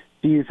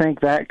do you think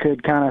that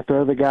could kind of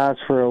throw the guys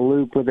for a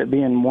loop with it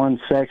being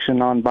one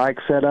section on bike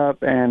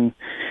setup? And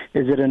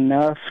is it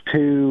enough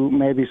to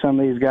maybe some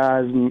of these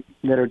guys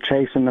that are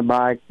chasing the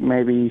bike,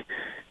 maybe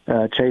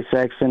Chase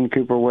Sexton,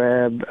 Cooper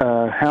Webb,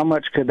 how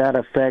much could that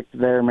affect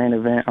their main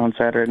event on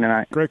Saturday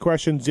night? Great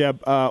question,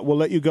 Jeb. We'll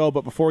let you go,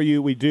 but before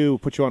we do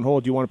put you on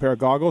hold, do you want a pair of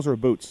goggles or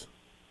boots?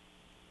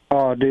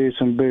 Oh, dude,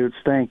 some boots.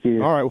 Thank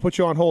you. All right, we'll put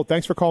you on hold.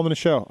 Thanks for calling the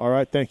show. All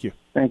right, thank you.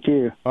 Thank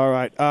you. All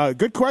right.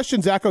 Good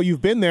question, Zacho.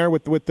 You've been there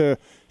with the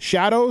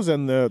shadows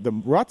and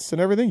the ruts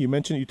and everything.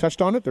 You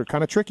touched on it. They're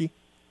kind of tricky.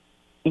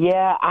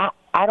 Yeah,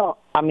 I don't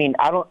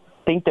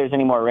think there's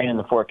any more rain in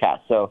the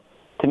forecast. So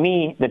to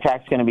me, the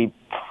track's going to be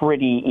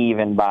pretty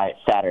even by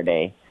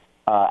Saturday.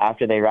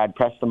 After they ride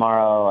press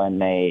tomorrow and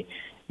they,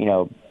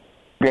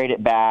 grade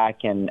it back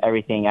and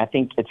everything, I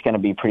think it's going to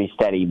be pretty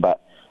steady.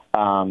 But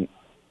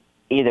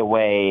either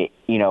way,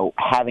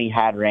 having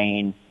had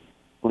rain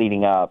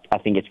leading up, I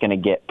think it's going to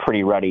get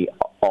pretty ruddy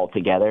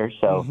altogether.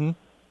 So,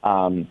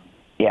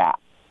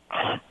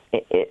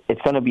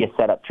 it's going to be a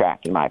setup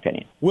track, in my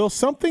opinion. Will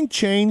something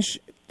change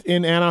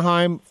in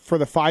Anaheim for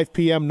the 5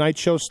 p.m. night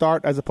show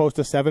start as opposed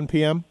to 7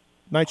 p.m.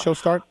 night show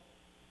start?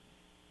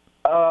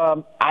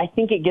 I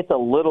think it gets a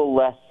little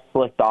less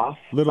flicked off.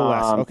 Little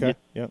less, okay.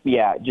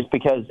 Yeah, just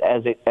because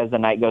as the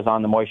night goes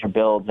on, the moisture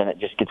builds and it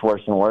just gets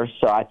worse and worse.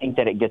 So I think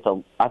that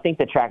I think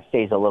the track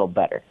stays a little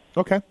better.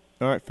 Okay.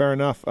 All right, fair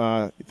enough.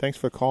 Thanks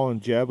for calling,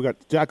 Jeb. We got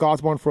Zach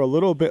Osborne for a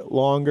little bit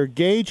longer.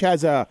 Gage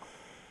has a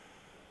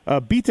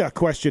beta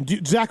question.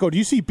 Zacho, do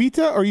you see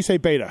beta or you say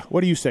beta?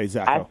 What do you say,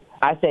 Zacho?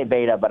 I say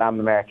beta, but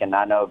I'm American.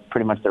 I know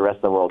pretty much the rest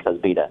of the world says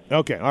beta.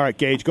 Okay. All right,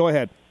 Gage, go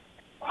ahead.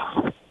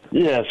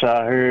 Yes,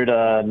 I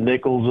heard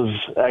Nichols is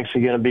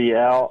actually going to be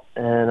out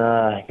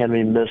and going to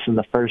be missing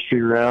the first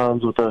few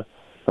rounds with a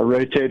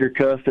rotator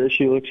cuff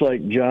issue. Looks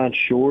like John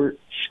Short's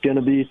going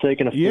to be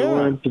taking a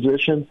fill-in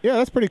position. Yeah,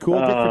 that's pretty cool.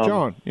 Good for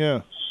John.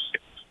 Yeah.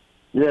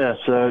 Yeah,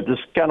 so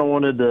just kind of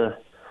wanted to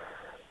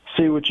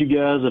see what you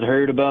guys had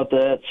heard about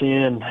that,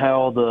 seeing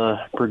how the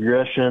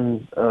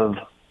progression of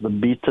the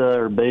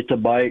beta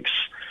bikes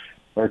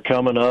are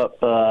coming up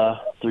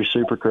through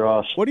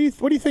Supercross. What do you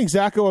think,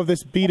 Zacho, of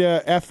this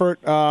beta effort?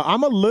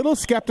 I'm a little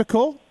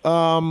skeptical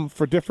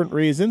for different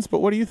reasons,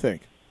 but what do you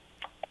think?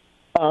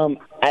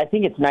 I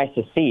think it's nice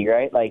to see,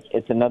 right? Like,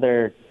 it's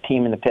another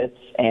team in the pits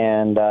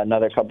and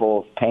another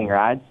couple of paying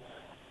rides.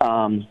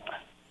 The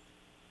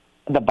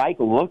bike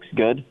looks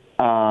good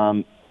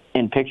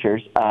in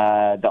pictures.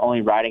 The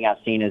only riding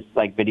I've seen is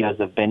like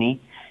videos of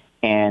Benny,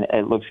 and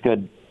it looks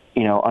good,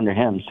 under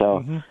him.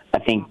 So I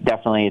think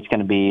definitely it's going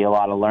to be a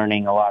lot of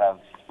learning, a lot of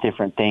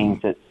different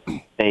things that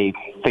they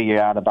figure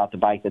out about the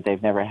bike that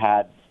they've never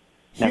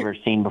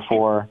seen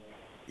before.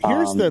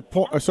 Here's the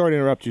point. Sorry to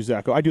interrupt you,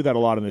 Zacho. I do that a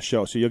lot on the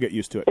show, so you'll get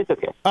used to it. It's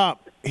okay.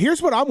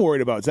 Here's what I'm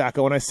worried about,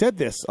 Zacho, and I said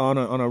this on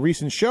a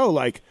recent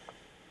show.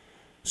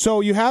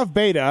 So you have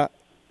beta.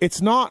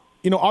 It's not,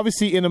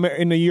 obviously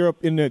in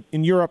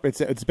Europe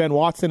it's Ben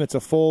Watson. It's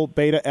a full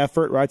beta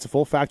effort, right? It's a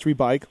full factory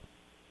bike.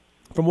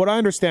 From what I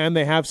understand,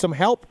 they have some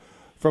help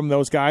from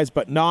those guys,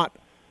 but not,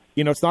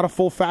 it's not a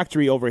full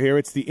factory over here.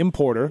 It's the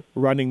importer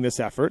running this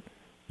effort,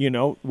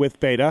 with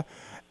beta.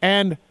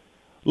 And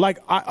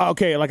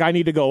I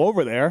need to go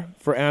over there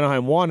for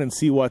Anaheim 1 and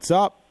see what's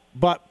up.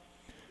 But,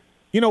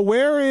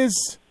 where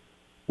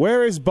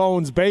is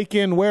Bones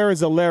Bacon? Where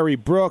is a Larry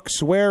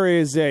Brooks? Where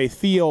is a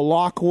Theo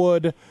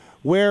Lockwood?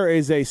 Where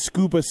is a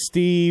Scuba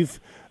Steve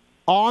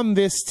on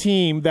this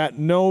team that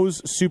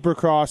knows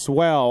Supercross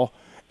well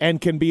and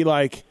can be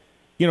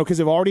because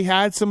they've already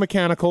had some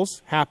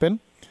mechanicals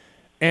happen.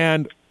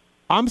 And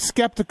I'm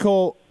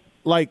skeptical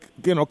like,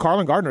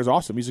 Carlin Gardner's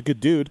awesome. He's a good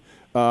dude.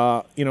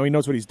 He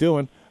knows what he's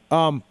doing.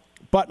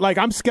 But like,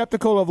 I'm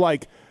skeptical of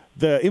like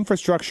the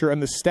infrastructure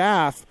and the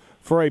staff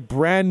for a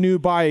brand new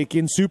bike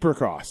in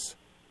Supercross.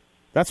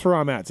 That's where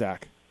I'm at,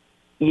 Zach.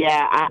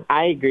 Yeah,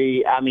 I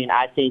agree. I mean,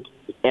 I think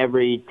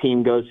every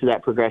team goes through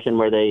that progression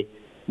where they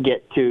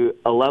get to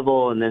a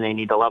level and then they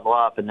need to level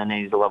up and then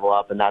they need to level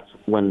up, and that's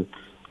when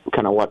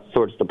kind of what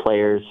sorts the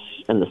players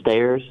and the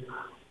stayers.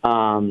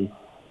 But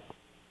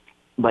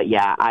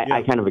yeah,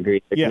 I kind of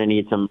agree. They're going to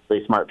need some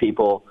really smart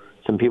people,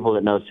 some people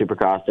that know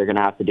Supercross. They're going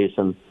to have to do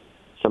some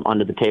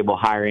under the table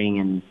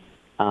hiring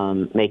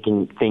and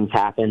making things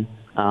happen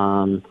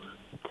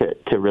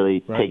to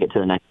really take it to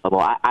the next level.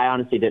 I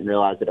honestly didn't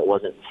realize that it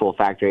wasn't full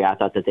factory. I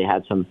thought that they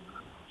had some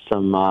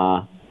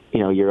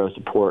Euro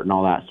support and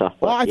all that stuff.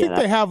 But, well, I think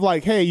they have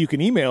like, hey, you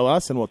can email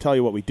us and we'll tell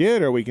you what we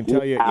did, or we can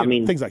tell you,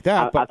 things like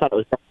that. I thought it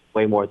was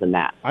way more than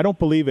that. I don't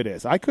believe it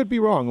is. I could be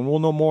wrong, and we'll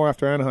know more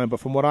after Anaheim. But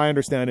from what I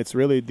understand, it's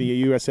really the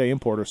USA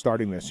importer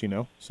starting this.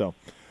 So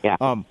yeah.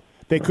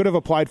 They could have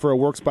applied for a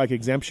works bike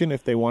exemption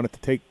if they wanted to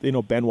take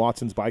Ben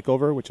Watson's bike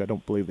over, which I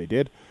don't believe they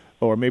did.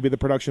 Or maybe the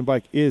production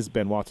bike is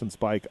Ben Watson's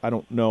bike. I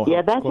don't know.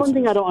 Yeah, that's one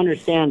thing I don't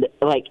understand.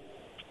 Like,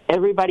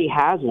 everybody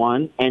has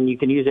one, and you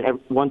can use it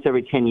once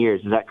every 10 years.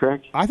 Is that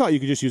correct? I thought you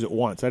could just use it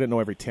once. I didn't know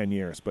every 10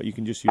 years, but you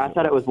can just use it. I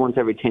thought it was once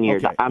every 10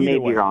 years. Okay, I may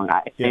be wrong.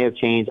 It may have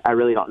changed. I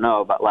really don't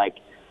know. But, like,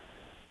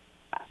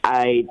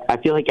 I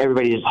feel like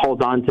everybody just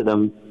holds on to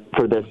them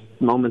for this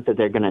moment that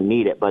they're going to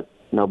need it, but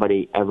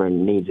nobody ever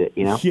needs it,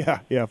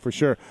 Yeah, for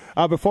sure.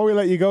 Before we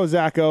let you go,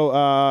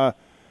 Zacho,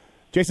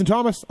 Jason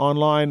Thomas on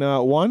line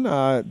one.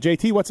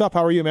 JT, what's up?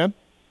 How are you, man?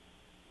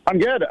 I'm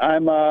good.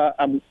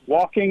 I'm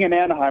walking in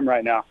Anaheim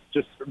right now.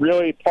 Just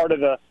really part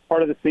of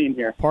the scene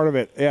here. Part of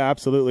it, yeah,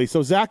 absolutely. So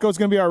Zacho's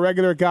going to be our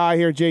regular guy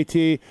here,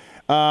 JT.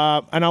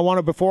 And I want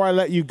to, before I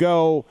let you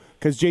go,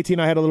 because JT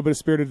and I had a little bit of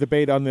spirited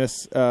debate on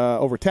this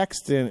over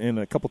text in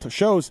a couple of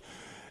shows.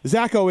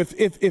 Zacho,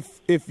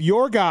 if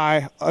your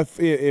guy,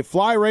 if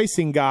fly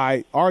racing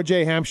guy,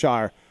 RJ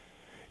Hampshire,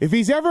 if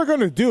he's ever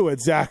going to do it,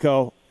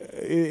 Zacho,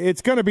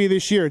 it's going to be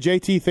this year.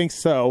 JT thinks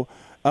so.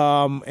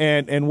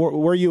 And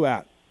where are you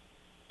at?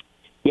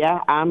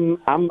 Yeah,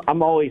 I'm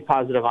always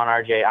positive on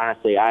RJ.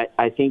 Honestly,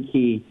 I think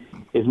he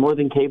is more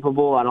than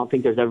capable. I don't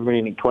think there's ever been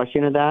any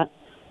question of that.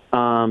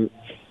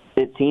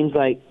 It seems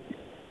like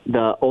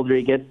the older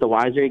he gets, the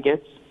wiser he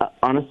gets.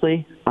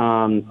 Honestly,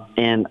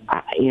 and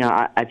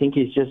I think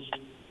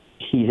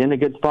he's in a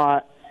good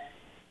spot.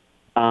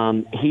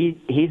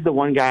 He's the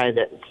one guy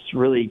that's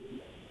really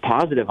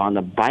positive on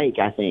the bike.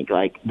 I think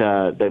like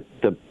the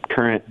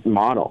current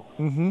model.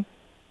 Mm-hmm.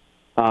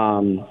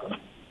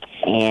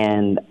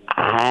 And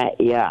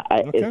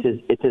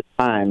it's his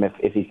time.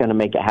 If he's going to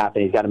make it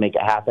happen, he's got to make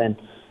it happen.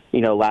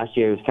 Last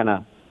year he was kind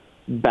of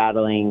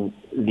battling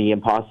the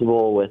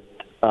impossible with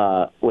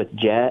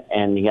Jet,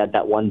 and he had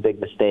that one big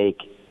mistake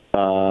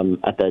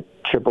at the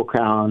Triple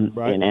Crown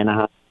in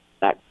Anaheim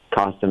that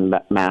cost him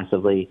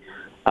massively.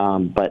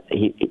 But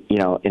he,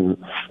 in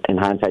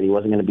hindsight, he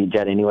wasn't going to beat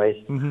Jet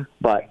anyways. Mm-hmm.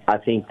 But I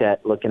think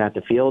that looking at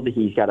the field,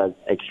 he's got an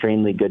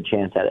extremely good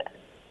chance at it.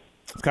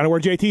 It's kind of where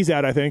JT's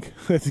at, I think.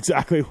 That's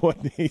exactly what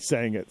he's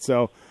saying it.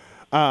 So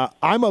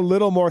I'm a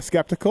little more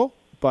skeptical,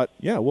 but,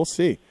 yeah, we'll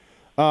see.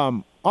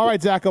 All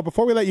right, Zacho,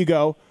 before we let you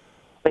go.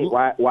 Wait,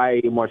 why are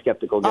you more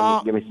skeptical?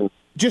 Give me some.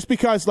 Just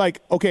because,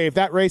 if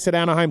that race at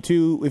Anaheim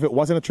 2, if it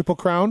wasn't a Triple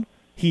Crown,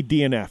 he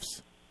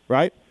DNFs,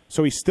 right?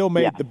 So he still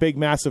made the big,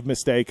 massive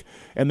mistake,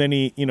 and then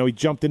he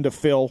jumped into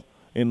Phil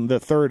in the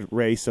third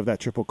race of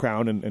that Triple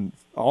Crown and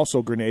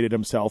also grenaded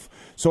himself.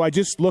 So I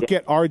just look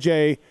at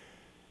RJ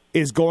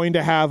is going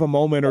to have a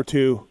moment or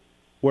two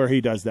where he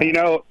does that.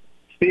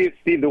 Steve,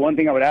 the one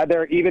thing I would add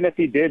there, even if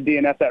he did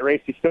DNF that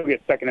race, he still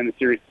gets second in the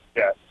series.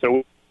 Yeah,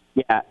 so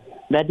yeah,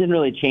 that didn't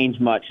really change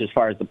much as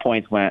far as the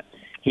points went.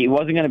 He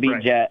wasn't going to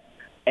beat Jet,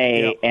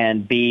 A,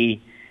 and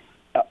B,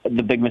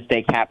 the big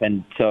mistake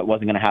happened, so it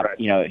wasn't going to happen.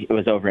 It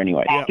was over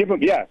anyway. So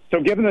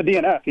given the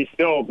DNF, he's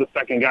still the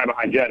second guy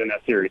behind Jet in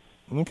that series.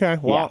 Okay,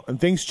 well, and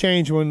things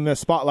change when the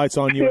spotlight's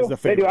on you as the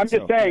favorite. They do. I'm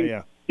just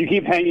saying, you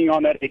keep hanging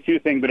on that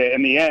A2 thing, but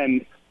in the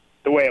end,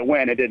 the way it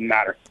went, it didn't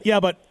matter.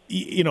 Yeah, but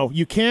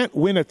you can't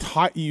win a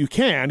you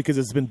can because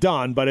it's been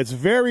done, but it's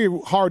very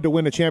hard to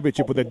win a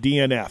championship with a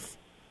DNF.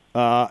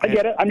 I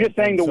get it. I'm just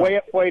saying the way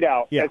it played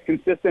out, as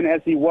consistent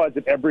as he was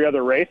at every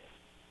other race,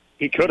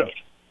 he could have.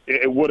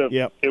 It would have.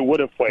 It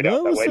would have played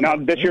out that way. Now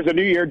this year's a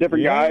new year,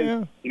 different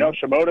guys.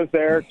 Shimoda's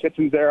there,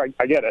 Kitchen's there.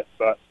 I get it,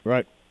 but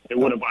it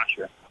would have last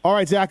year. All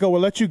right, Zacho,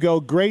 we'll let you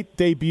go. Great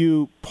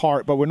debut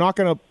part, but we're not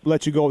going to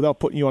let you go without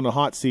putting you on the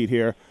hot seat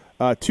here.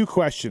 2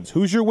 questions.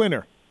 Who's your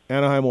winner?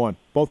 Anaheim 1,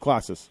 both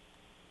classes.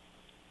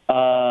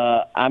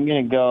 I'm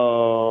going to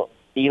go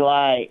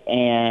Eli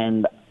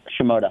and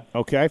Shimoda.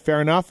 Okay,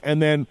 fair enough.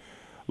 And then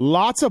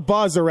lots of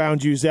buzz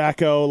around you,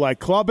 Zacho, like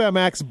Club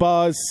MX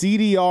buzz,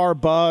 CDR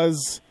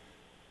buzz,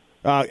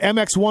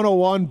 MX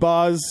 101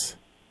 buzz.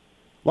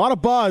 A lot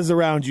of buzz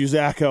around you,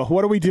 Zacho.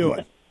 What are we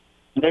doing?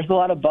 There's a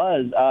lot of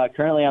buzz.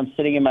 Currently, I'm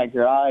sitting in my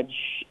garage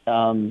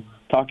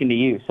talking to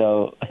you.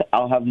 So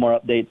I'll have more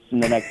updates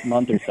in the next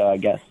month or so, I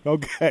guess.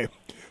 Okay,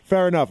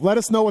 fair enough. Let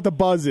us know what the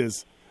buzz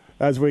is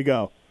as we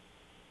go.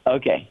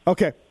 Okay.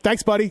 Okay,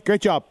 thanks, buddy.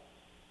 Great job.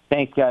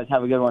 Thanks, guys.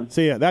 Have a good one.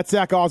 See ya. That's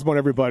Zach Osborne,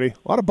 everybody.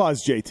 A lot of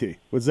buzz, JT,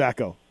 with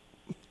Zacho.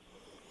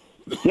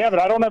 Yeah, but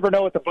I don't ever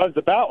know what the buzz is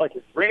about. Like,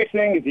 is he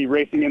racing? Is he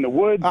racing in the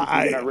woods? Is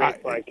he going to race,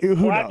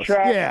 flat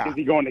track? Yeah. Is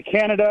he going to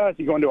Canada? Is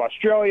he going to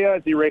Australia?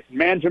 Is he racing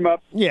Manjimup?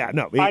 Yeah,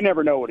 no. I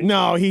never know what he's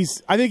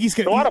doing. I think he's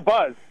a lot of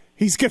buzz.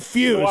 He's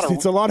confused.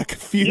 It's a lot of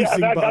confusing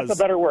buzz. That's a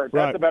better word.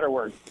 That's a better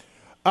word.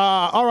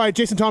 All right,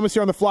 Jason Thomas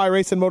here on the Fly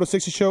Racing Moto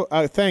 60 show.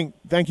 Thank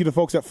you to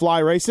folks at Fly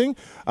Racing.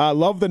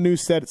 Love the new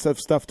sets of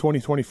stuff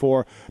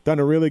 2024. Done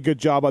a really good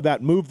job on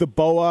that. Moved the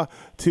BOA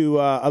to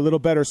a little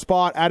better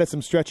spot. Added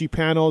some stretchy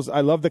panels.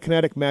 I love the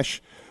kinetic mesh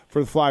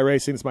for the Fly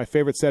Racing. It's my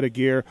favorite set of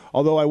gear.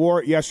 Although I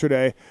wore it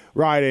yesterday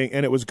riding,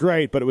 and it was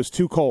great, but it was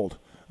too cold.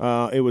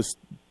 It was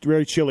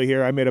really chilly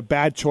here. I made a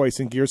bad choice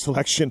in gear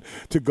selection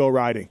to go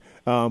riding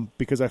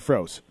because I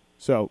froze.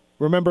 So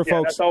remember,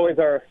 folks. That's always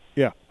our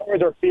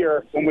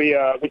fear when we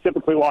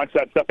typically launch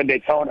that stuff in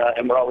Daytona,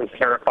 and we're always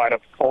terrified of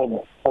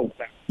cold stuff.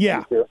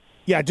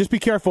 Yeah. Just be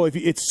careful.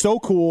 It's so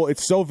cool,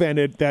 it's so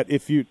vented that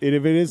if it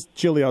is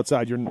chilly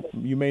outside,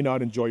 you may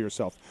not enjoy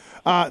yourself.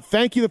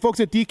 Thank you, the folks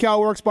at Decal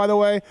Works, by the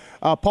way.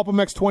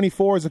 Pulpamex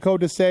 24 is the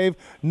code to save.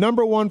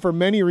 Number one for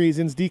many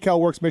reasons.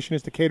 Decal Works' mission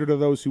is to cater to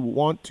those who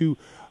want to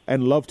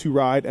and love to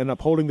ride, and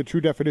upholding the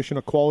true definition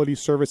of quality,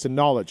 service, and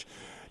knowledge.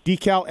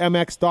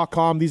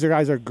 DecalMX.com. These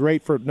guys are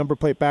great for number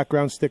plate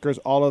background stickers,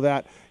 all of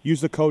that.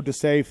 Use the code to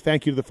save.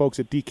 Thank you to the folks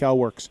at Decal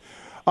Works.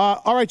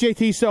 All right,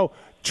 JT. So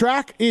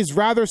track is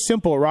rather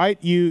simple, right?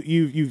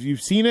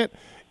 You've seen it.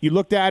 You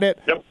looked at it.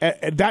 Yep.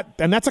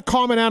 And that's a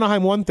common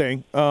Anaheim 1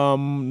 thing.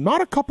 Not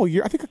a couple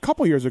years. I think a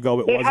couple years ago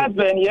it was. It has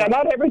been. Yeah,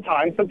 not every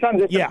time. Sometimes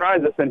they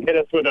surprise us and hit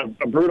us with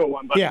a brutal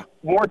one. But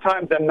more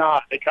times than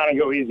not, they kind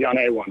of go easy on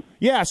A1.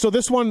 Yeah. So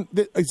this one.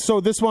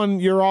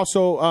 You're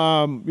also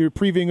you're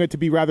previewing it to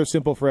be rather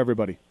simple for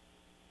everybody.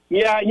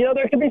 Yeah.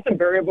 There could be some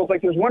variables.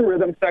 Like there's one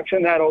rhythm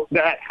section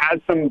that has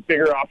some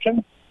bigger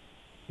options,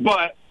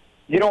 but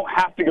you don't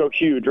have to go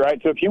huge, right?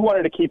 So if you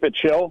wanted to keep it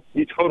chill,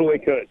 you totally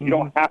could. You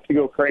don't have to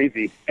go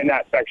crazy in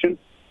that section.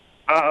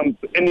 And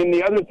then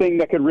the other thing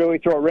that could really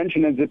throw a wrench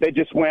in is if they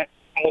just went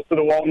all to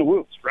the wall in the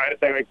whoops, right? If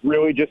they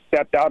really just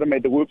stepped out and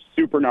made the whoops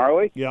super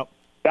gnarly,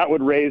 that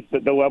would raise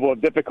the level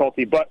of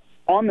difficulty. But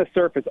on the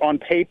surface, on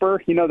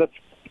paper, that's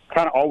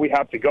kind of all we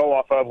have to go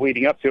off of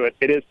leading up to it.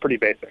 It is pretty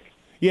basic.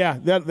 Yeah,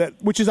 that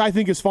which is I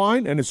think is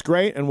fine and it's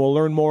great, and we'll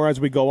learn more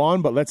as we go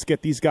on. But let's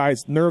get these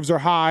guys. Nerves are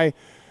high.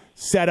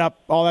 Set up,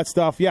 all that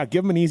stuff. Yeah,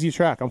 give them an easy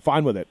track. I'm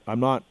fine with it.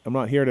 I'm not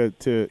here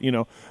to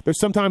there's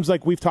sometimes,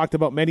 like we've talked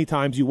about many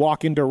times, you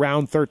walk into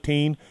round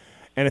 13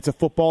 and it's a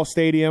football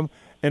stadium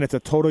and it's a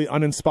totally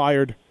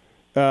uninspired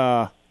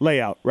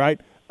layout,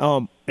 right?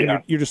 And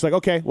you're just like,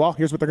 okay, well,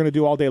 here's what they're going to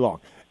do all day long.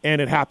 And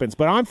it happens.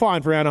 But I'm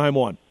fine for Anaheim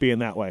 1 being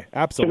that way.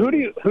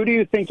 Absolutely. So who do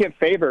you think it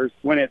favors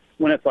when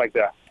it's like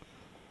that?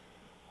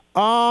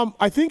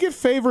 I think it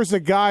favors a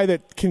guy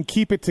that can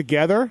keep it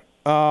together.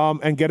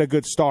 And get a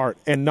good start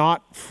and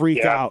not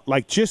freak out.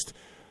 Like just,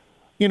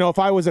 if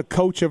I was a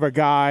coach of a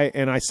guy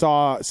and I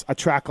saw a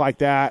track like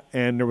that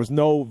and there was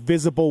no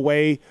visible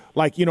way,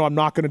 like, I'm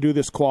not going to do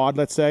this quad,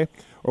 let's say,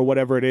 or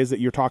whatever it is that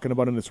you're talking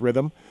about in this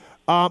rhythm.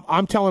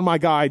 I'm telling my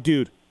guy,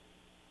 dude,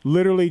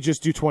 literally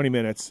just do 20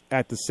 minutes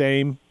at the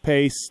same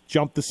pace,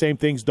 jump the same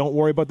things. Don't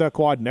worry about that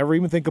quad. Never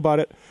even think about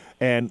it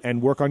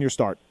and work on your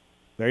start.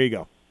 There you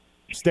go.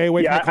 Stay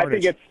away from the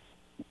carnage.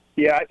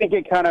 I think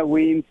it kind of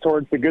leans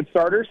towards the good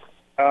starters.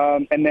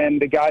 And then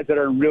the guys that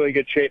are in really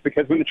good shape,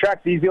 because when the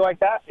track's easy like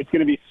that, it's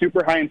going to be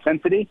super high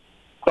intensity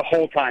the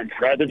whole time,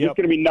 right? There's just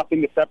going to be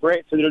nothing to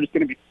separate, so they're just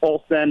going to be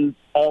full send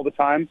all the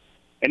time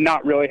and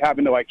not really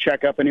having to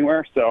check up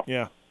anywhere. So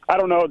I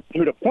don't know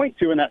who to point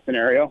to in that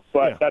scenario,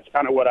 but that's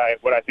kind of what I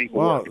think.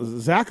 Well,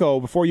 Zacho,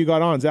 before you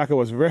got on, Zacho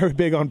was very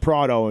big on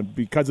Prado and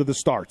because of the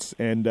starts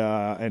I mean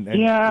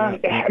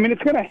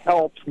it's going to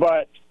help,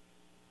 but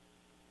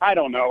I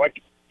don't know.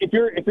 Like if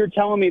you're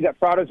telling me that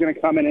Prado's going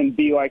to come in and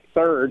be like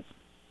third.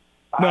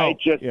 I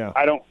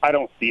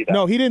don't see that.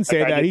 No, he didn't say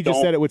that. He just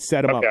said it would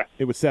set him up.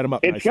 It would set him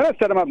up. It's going to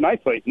set him up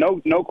nicely.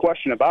 No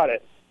question about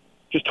it.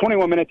 Just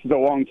 21 minutes is a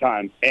long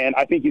time, and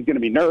I think he's going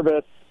to be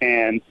nervous.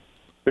 And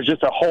there's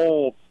just a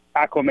whole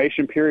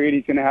acclimation period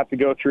he's going to have to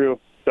go through.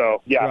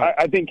 So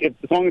I think as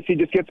long as he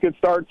just gets good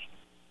starts,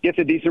 gets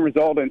a decent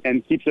result,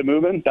 and keeps it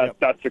moving,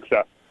 that's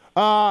success.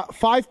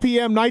 5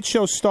 p.m. night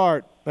show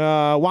start.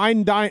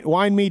 Wine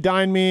me,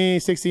 dine me,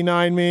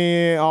 69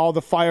 me, all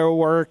the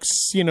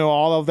fireworks,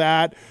 all of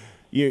that.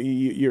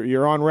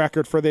 You're on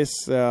record for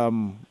this.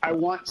 I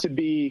want to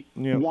be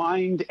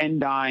wined and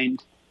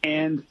dined,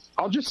 and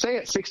I'll just say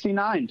it,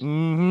 69.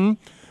 Mm-hmm.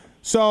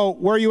 So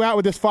where are you at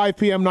with this 5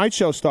 p.m. night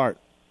show start?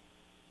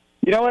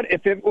 You know what?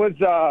 If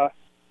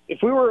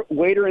we were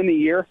later in the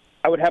year,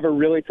 I would have a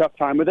really tough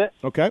time with it.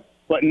 Okay.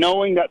 But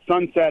knowing that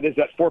sunset is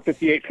at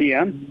 4:58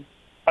 p.m.,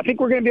 I think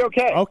we're going to be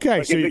okay.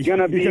 Okay. So is it going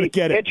to be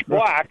pitch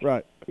black?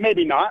 Right.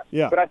 Maybe not.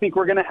 Yeah. But I think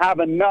we're going to have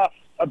enough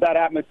of that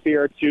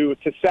atmosphere to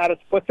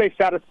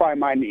satisfy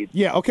my needs.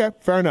 Yeah, okay,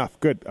 fair enough.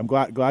 Good. I'm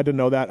glad to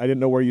know that. I didn't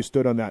know where you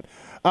stood on that.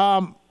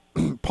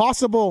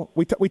 Possible.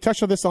 We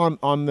touched on this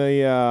on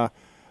the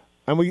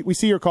and we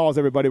see your calls,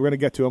 everybody. We're going to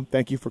get to them.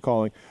 Thank you for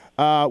calling.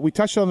 We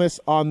touched on this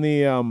on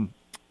the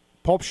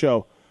Pulp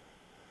Show.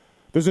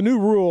 There's a new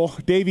rule.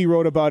 Davey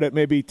wrote about it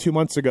maybe 2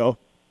 months ago.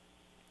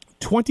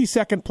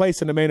 22nd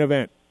place in the main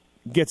event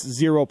gets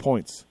 0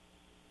 points.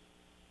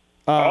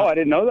 I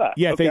didn't know that.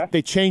 Yeah, okay.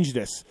 they changed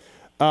this.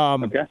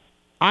 Okay.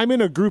 I'm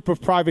in a group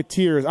of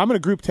privateers. I'm in a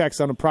group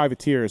text on the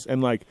privateers,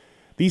 and like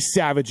these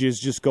savages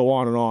just go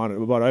on and on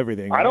about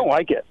everything. Right? I don't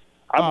like it.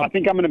 I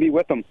think I'm going to be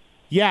with them.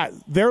 Yeah,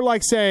 they're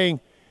like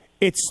saying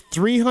it's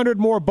 $300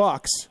 more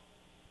bucks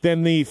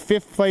than the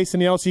 5th place in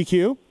the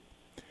LCQ.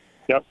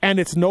 Yep. And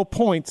it's no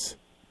points,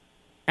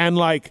 and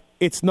like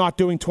it's not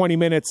doing 20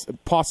 minutes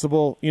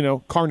possible,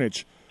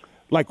 carnage.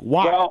 Like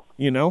why? Well,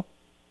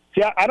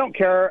 Yeah, I don't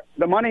care.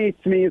 The money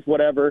to me is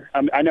whatever.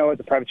 I know as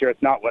a privateer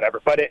it's not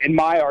whatever, but in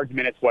my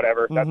argument it's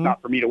whatever. That's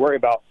not for me to worry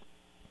about.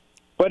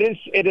 But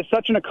it is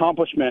such an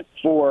accomplishment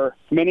for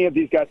many of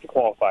these guys to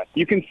qualify.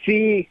 You can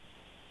see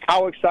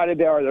how excited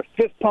they are. They're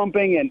fist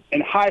pumping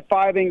and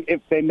high-fiving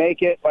if they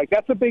make it. Like,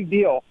 that's a big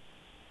deal.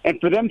 And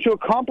for them to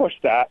accomplish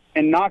that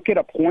and not get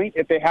a point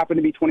if they happen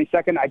to be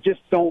 22nd, I just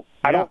don't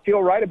I don't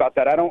feel right about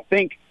that. I don't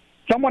think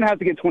someone has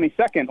to get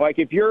 22nd. Like,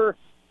 if you're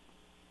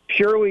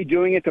purely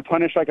doing it to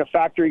punish like a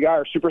factory guy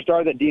or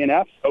superstar that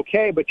DNFs,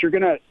 okay, but you're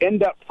going to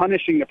end up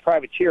punishing the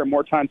privateer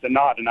more times than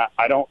not, and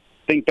I don't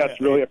think that's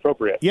really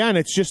appropriate. Yeah, and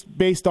it's just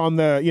based on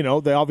the,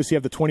 they obviously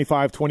have the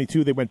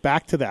 25-22. They went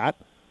back to that,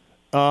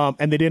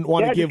 and they didn't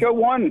want to give. Go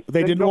one.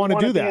 They didn't want to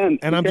do that,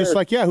 and I'm just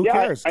like, who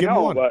cares? Give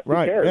them one,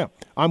 right? Yeah,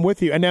 I'm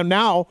with you. And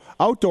now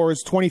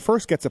outdoors,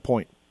 21st gets a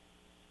point.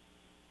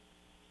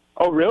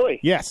 Oh, really?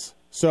 Yes.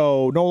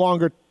 So no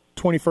longer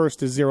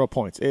 21st is 0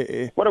 points.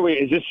 What are we?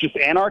 Is this just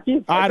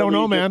anarchy? I don't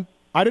know, man.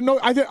 I didn't know.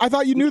 I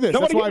thought you knew this.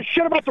 Nobody gives a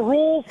shit about the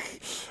rules.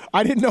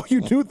 I didn't know you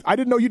knew. I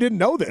didn't know you didn't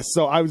know this.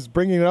 So I was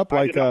bringing it up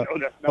like,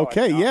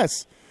 okay,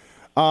 yes.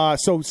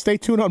 So stay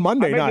tuned on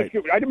Monday night.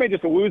 I may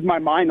just lose my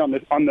mind on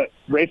the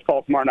race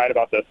call tomorrow night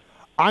about this.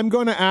 I'm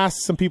going to ask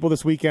some people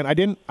this weekend. I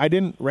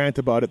didn't rant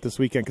about it this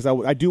weekend because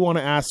I do want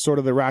to ask sort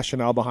of the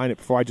rationale behind it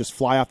before I just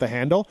fly off the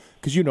handle.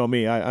 Because you know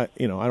me, I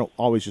don't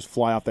always just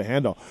fly off the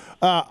handle.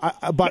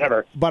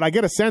 But I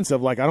get a sense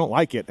of like I don't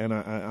like it, and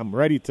I'm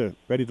ready to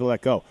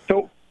let go.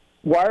 So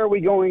why are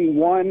we going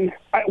one?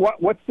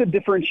 What's the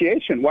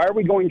differentiation? Why are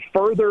we going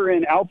further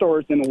in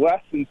outdoors and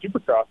less in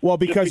Supercross? Well,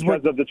 because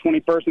of the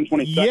 21st and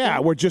 22nd. Yeah,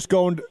 we're just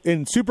going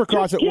in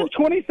Supercross. Just give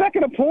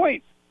 22nd a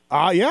point.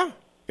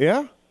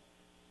 Yeah.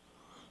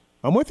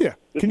 I'm with you.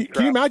 Can you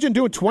imagine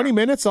doing 20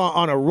 minutes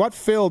on a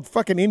rut-filled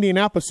fucking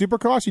Indianapolis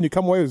Supercross and you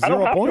come away with 0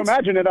 points? I don't have to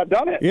imagine it. I've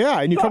done it.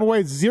 Yeah, and you come away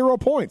with 0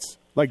 points.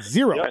 Like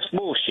zero. That's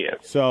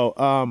bullshit. So,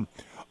 all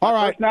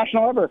right. First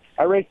national ever.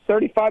 I raced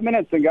 35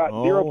 minutes and got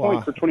 0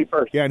 points for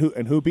 21st. Yeah,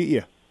 and who beat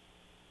you?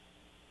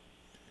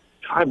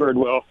 Ty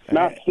Birdwell.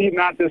 Steve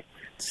Matthes.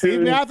 Steve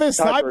Matthes,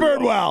 Ty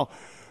Birdwell.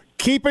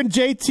 Keeping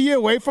JT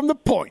away from the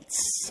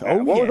points.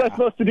 What was I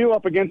supposed to do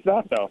up against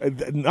that, though?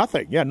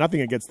 Nothing. Yeah,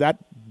 nothing against that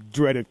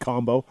dreaded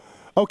combo.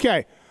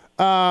 Okay,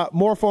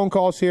 more phone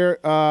calls here.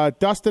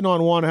 Dustin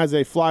on one has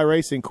a fly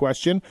racing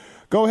question.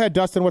 Go ahead,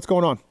 Dustin. What's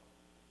going on?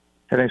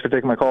 Hey, thanks for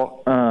taking my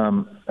call. I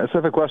just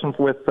have a question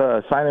with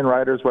sign-in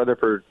riders, whether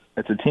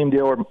it's a team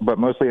deal but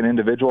mostly an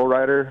individual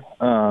rider.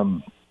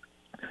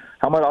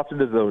 How much often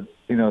does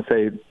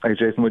say, like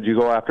Jason, would you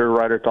go after a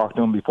rider, talk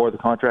to him before the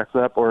contract's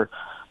up, or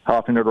how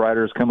often do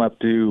riders come up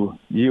to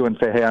you and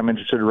say, hey, I'm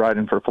interested in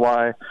riding for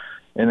Fly?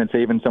 And then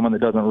say even someone that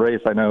doesn't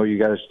race, I know you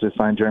guys just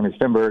signed Jeremy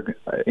Stenberg.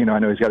 I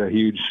know he's got a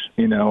huge,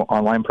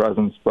 online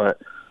presence,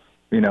 but,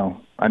 I know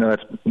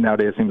that's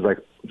nowadays seems like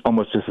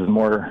almost just as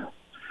more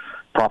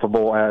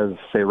profitable as,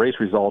 say, race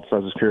results. I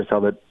was just curious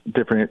how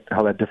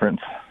that difference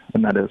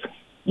in that is.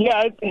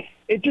 Yeah,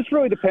 it just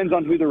really depends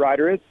on who the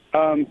rider is.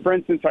 For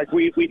instance, like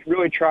we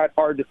really tried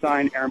hard to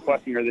sign Aaron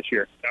Plessinger this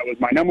year. That was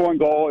my number one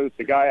goal. It was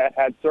the guy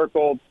I had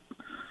circled.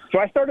 So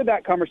I started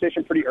that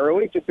conversation pretty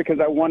early just because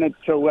I wanted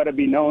to let it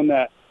be known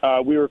that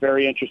we were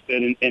very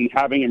interested in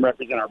having him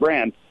represent our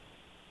brand.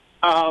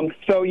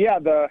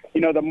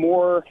 The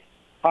more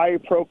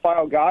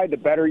high-profile guy,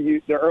 the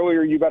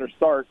earlier you better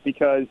start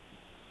because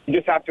you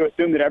just have to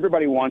assume that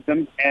everybody wants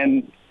him,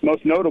 and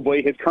most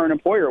notably, his current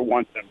employer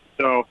wants him.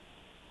 So,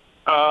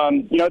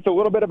 it's a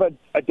little bit of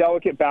a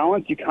delicate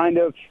balance. You kind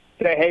of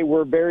say, hey,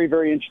 we're very,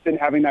 very interested in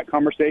having that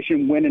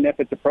conversation when and if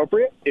it's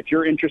appropriate. If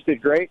you're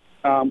interested, great.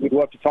 We'd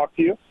love to talk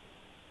to you.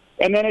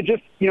 And then it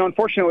just,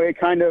 unfortunately, it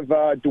kind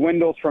of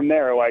dwindles from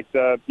there. Like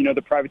the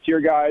privateer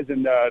guys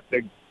and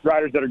the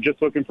riders that are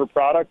just looking for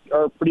product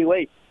are pretty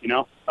late.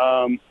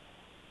 I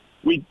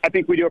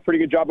think we do a pretty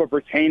good job of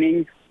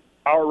retaining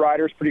our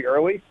riders pretty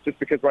early, just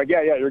because,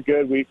 you're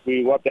good.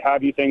 We love to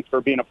have you. Thanks for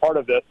being a part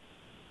of this.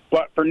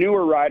 But for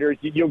newer riders,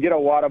 you'll get a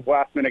lot of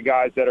last minute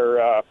guys that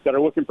are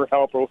looking for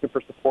help or looking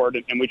for support,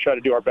 and we try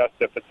to do our best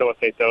to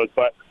facilitate those.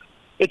 But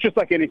it's just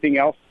like anything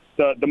else.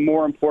 The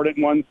more important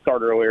ones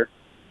start earlier.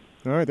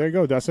 All right, there you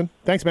go, Dustin.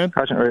 Thanks, man.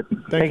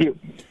 Thank you.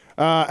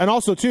 And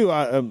also,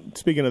 too,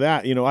 speaking of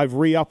that, I've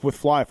re-upped with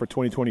Fly for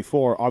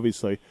 2024,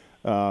 obviously.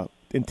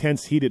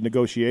 Intense, heated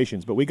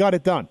negotiations. But we got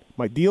it done.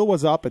 My deal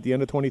was up at the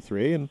end of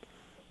 23, and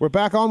we're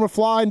back on with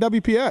Fly and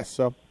WPS.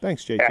 So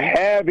thanks, JT.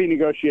 Heavy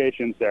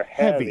negotiations there.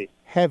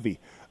 Heavy.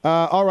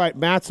 All right,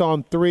 Matt's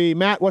on 3.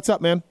 Matt, what's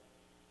up, man?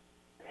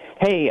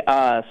 Hey,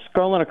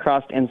 scrolling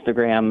across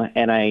Instagram,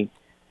 and I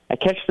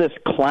catch this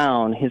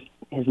clown.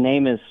 His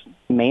name is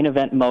Main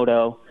Event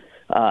Moto,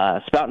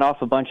 spouting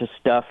off a bunch of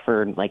stuff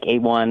for like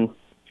A1.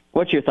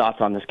 What's your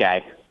thoughts on this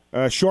guy?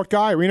 Short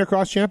guy, arena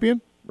cross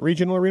champion,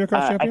 regional arena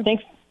cross champion.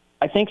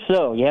 I think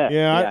so. Yeah.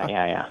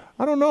 Yeah.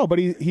 I don't know, but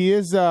he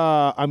is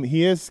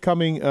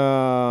coming in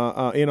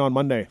on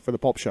Monday for the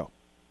Pulp Show.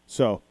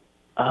 So.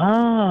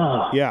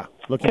 Yeah,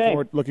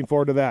 looking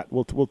forward to that.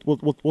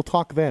 We'll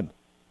talk then.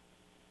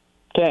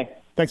 Okay.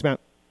 Thanks, Matt.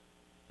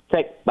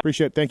 Okay.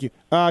 Appreciate it. Thank you.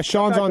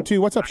 Sean's on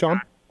 2. What's up,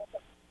 Sean?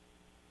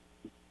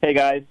 Hey,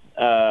 guys.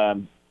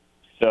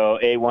 So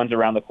A1's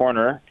around the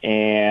corner,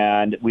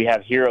 and we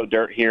have Hero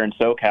Dirt here in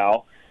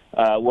SoCal.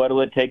 What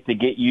will it take to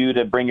get you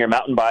to bring your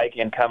mountain bike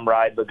and come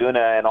ride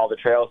Laguna and all the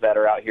trails that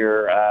are out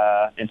here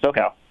in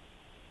SoCal?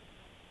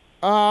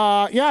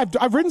 Yeah,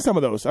 I've ridden some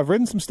of those. I've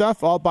ridden some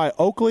stuff all by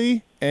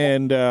Oakley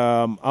and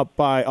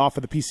off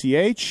of the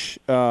PCH.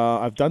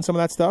 I've done some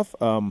of that stuff.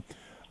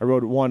 I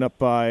rode one up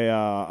by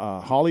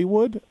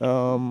Hollywood,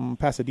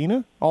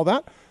 Pasadena, all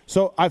that.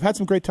 So I've had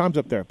some great times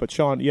up there. But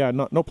Sean, yeah,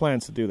 no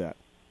plans to do that.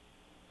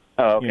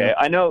 Oh, okay. You know?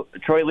 I know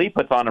Troy Lee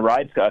puts on a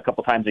ride a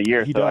couple times a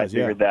year, I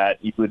figured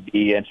that you would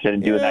be interested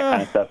in doing that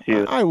kind of stuff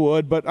too. I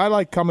would, but I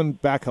like coming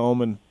back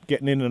home and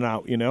getting in and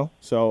out,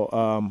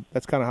 So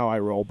that's kind of how I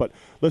roll. But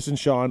listen,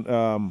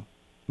 Sean,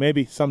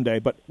 maybe someday.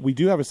 But we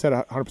do have a set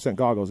of 100%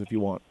 goggles if you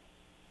want.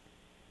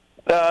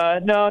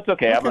 No, it's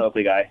okay. I'm an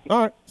Oakley guy.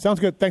 All right. Sounds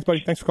good. Thanks,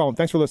 buddy. Thanks for calling.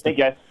 Thanks for listening. Thank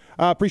you, guys.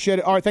 Appreciate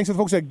it. All right, thanks to the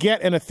folks at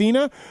Get and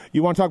Athena.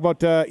 You want to talk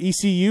about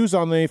ECUs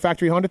on the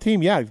factory Honda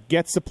team? Yeah,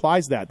 Get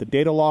supplies that. The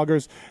data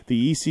loggers,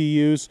 the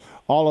ECUs,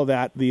 all of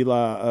that, the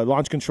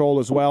launch control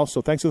as well.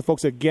 So thanks to the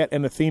folks at Get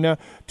and Athena.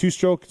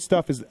 Two-stroke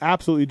stuff is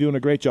absolutely doing a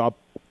great job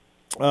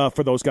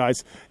for those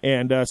guys.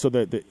 And so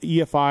the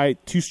EFI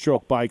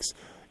two-stroke bikes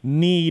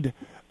need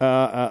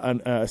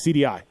a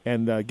CDI,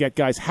 and Get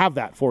guys have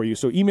that for you.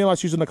 So email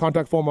us using the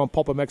contact form on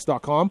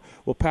pulpmx.com.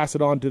 We'll pass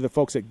it on to the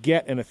folks at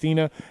Get and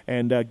Athena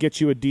and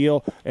get you a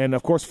deal. And,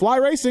 of course, Fly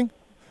Racing.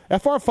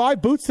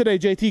 FR5 boots today,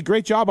 JT.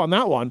 Great job on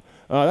that one.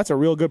 That's a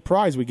real good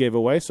prize we gave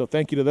away, so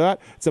thank you to that.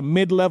 It's a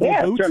mid-level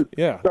boot.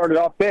 Started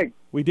off big.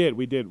 We did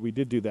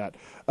do that.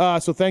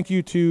 So thank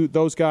you to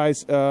those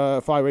guys,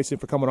 Fly Racing,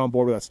 for coming on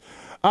board with us.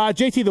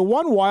 JT, the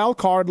one wild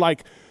card,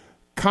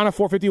 kind of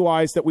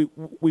 450-wise, that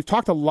we've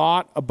talked a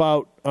lot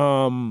about,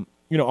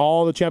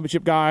 all the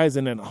championship guys,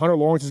 and then Hunter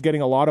Lawrence is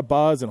getting a lot of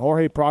buzz, and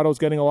Jorge Prado's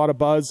getting a lot of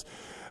buzz.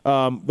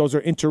 Those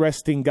are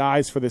interesting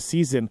guys for the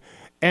season.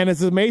 And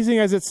as amazing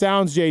as it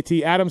sounds,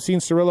 JT, Adam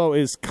Cianciarulo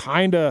is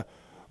kind of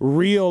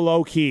real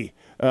low-key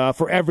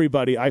for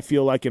everybody, I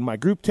feel like, in my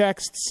group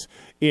texts,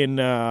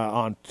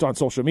 on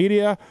social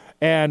media.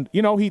 And,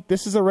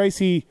 this is a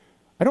race I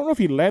don't know if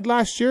he led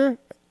last year.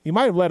 He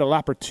might have led a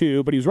lap or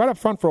two, but he was right up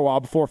front for a while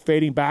before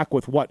fading back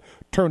with what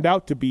turned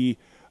out to be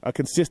a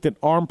consistent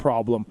arm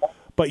problem.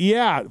 But,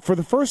 yeah, for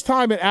the first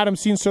time in Adam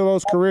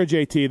Cianciarulo's career,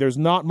 JT, there's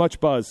not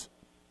much buzz.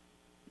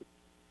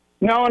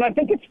 No, and I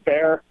think it's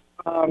fair.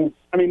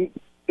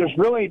 There's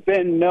really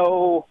been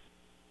no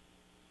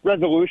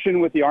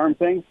resolution with the arm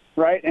thing,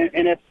 right?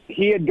 And if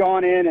he had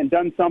gone in and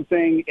done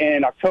something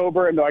in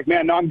October and be like,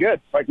 man, no, I'm good.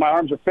 Like, my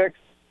arms are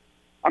fixed.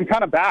 I'm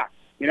kind of back.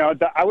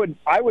 I would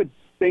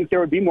think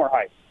there would be more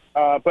hype.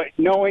 But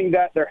knowing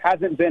that there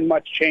hasn't been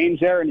much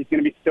change there and he's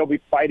going to still be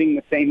fighting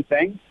the same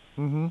thing,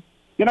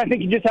 then I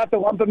think you just have to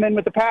lump him in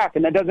with the pack.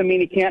 And that doesn't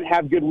mean he can't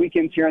have good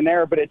weekends here and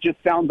there, but it just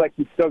sounds like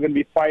he's still going to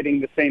be fighting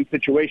the same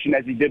situation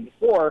as he did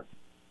before,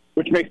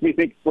 which makes me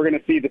think we're going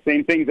to see the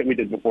same things that we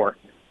did before.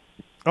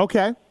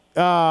 Okay.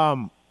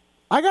 I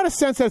got a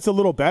sense that it's a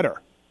little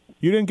better.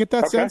 You didn't get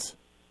that sense?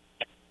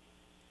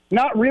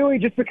 Not really,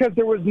 just because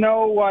there was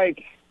no,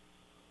 like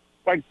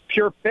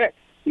pure fix.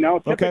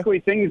 Typically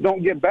things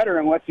don't get better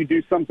unless you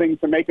do something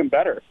to make them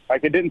better.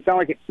 Like, it didn't sound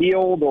like it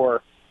healed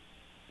or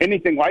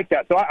anything like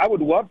that. So I would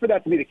love for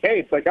that to be the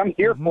case. Like, I'm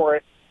here for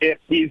it if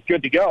he's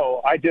good to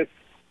go.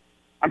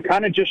 I'm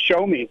kind of just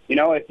show me.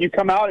 If you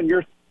come out and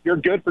you're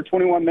good for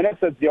 21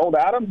 minutes as the old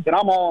Adam, then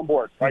I'm all on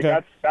board. Like,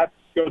 that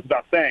goes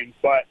without saying.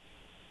 But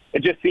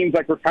it just seems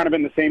like we're kind of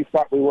in the same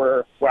spot we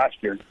were last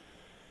year.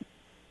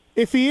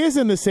 If he is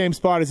in the same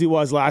spot as he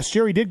was last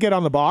year, he did get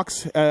on the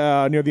box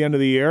near the end of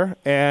the year,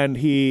 and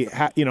he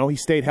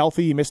stayed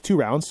healthy. He missed 2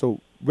 rounds,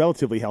 so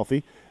relatively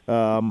healthy.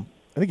 I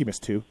think he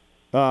missed 2.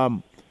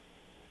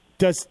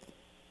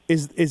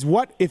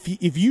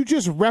 If you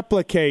just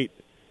replicate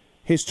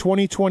his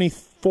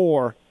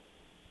 2024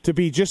 to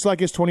be just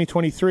like his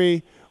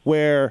 2023,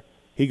 where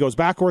he goes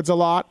backwards a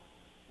lot,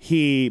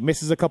 he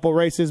misses a couple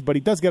races, but he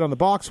does get on the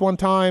box one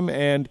time,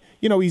 and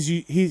he's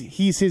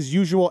his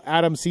usual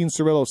Adam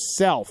Cianciarulo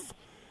self.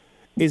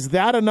 Is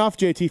that enough,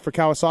 JT, for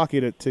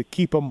Kawasaki to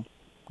keep him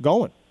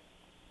going?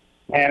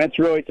 Man, it's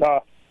really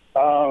tough.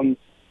 That's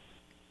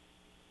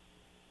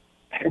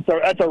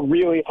a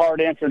really hard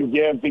answer to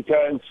give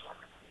because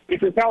if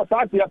you're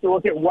Kawasaki, you have to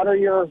look at who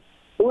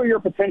are your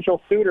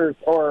potential suitors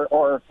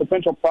or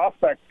potential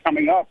prospects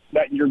coming up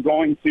that you're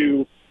going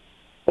to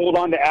hold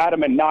on to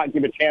Adam and not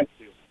give a chance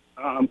to.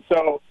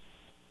 So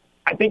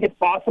I think it's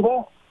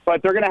possible,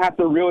 but they're going to have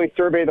to really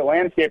survey the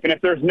landscape. And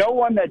if there's no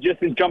one that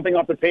just is jumping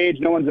off the page,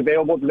 no one's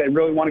available that they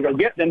really want to go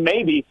get, then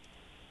maybe.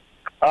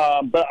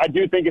 But I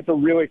do think it's a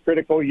really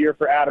critical year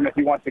for Adam if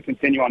he wants to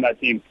continue on that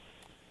team.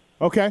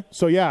 Okay,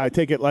 so I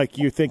take it like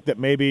you think that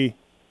maybe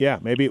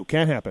it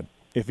can happen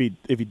if he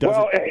doesn't.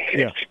 Well,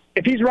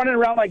 if he's running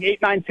around like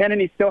 8, 9, 10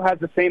 and he still has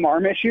the same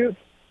arm issues,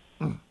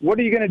 what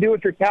are you going to do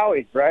with your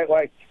Cowies, right?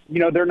 Like,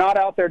 they're not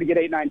out there to get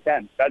 8, 9,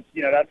 10.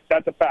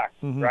 That's a fact,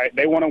 right?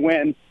 They want to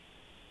win,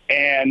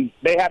 and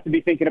they have to be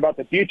thinking about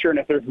the future. And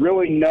if there's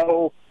really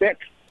no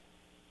fix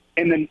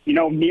in the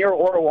near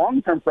or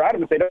long term for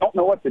Adam, if they don't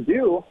know what to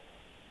do,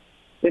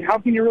 then how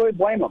can you really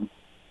blame them?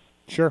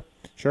 Sure.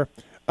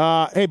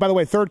 Hey, by the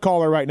way, third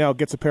caller right now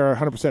gets a pair of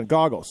 100%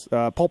 goggles.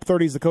 Pulp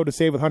 30 is the code to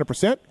save with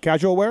 100%.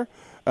 Casual wear,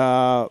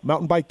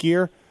 mountain bike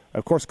gear,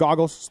 of course,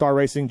 goggles, Star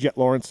Racing, Jet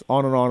Lawrence,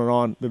 on and on and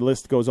on. The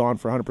list goes on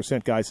for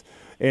 100%, guys.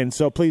 And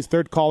so please,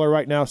 third caller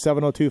right now,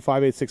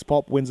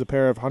 702-586-PULP, wins a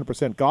pair of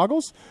 100%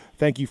 goggles.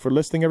 Thank you for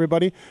listening,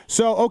 everybody.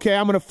 So, okay,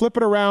 I'm going to flip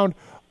it around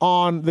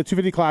on the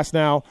 250 class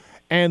now.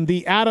 And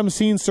the Adam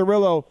Scene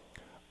Cirillo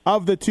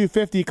of the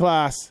 250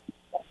 class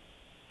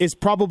is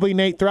probably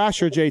Nate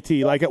Thrasher,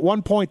 JT. Like, at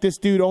one point, this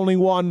dude only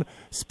won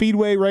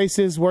speedway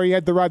races where he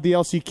had to ride the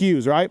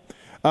LCQs, right?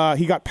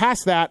 He got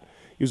past that.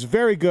 He was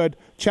very good,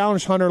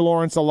 challenged Hunter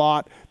Lawrence a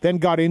lot, then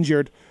got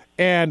injured.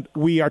 And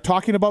we are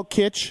talking about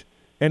Kitch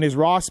and his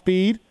raw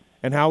speed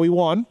and how he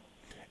won.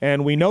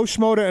 And we know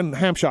Shimoda and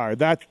Hampshire.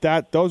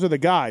 Those are the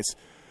guys.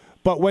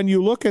 But when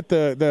you look at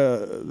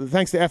the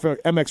thanks to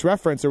MX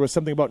Reference, there was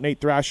something about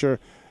Nate Thrasher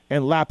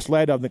and laps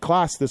led of the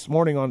class this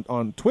morning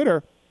on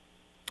Twitter.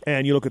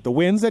 And you look at the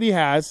wins that he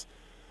has,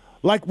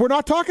 like, we're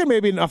not talking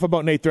maybe enough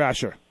about Nate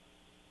Thrasher.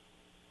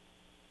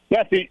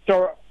 Yeah, see,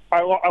 so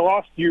I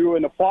lost you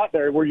in the plot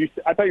there. I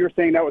thought you were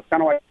saying that was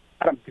kind of like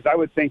Adam, because I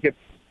would think it's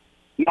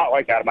not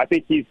like Adam. I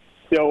think he's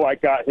still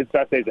like got his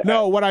best days ahead.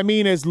 No, what I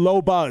mean is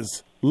low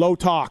buzz, low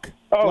talk.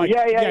 Oh, like,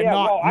 yeah.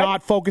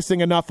 Not focusing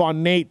enough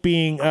on Nate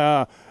being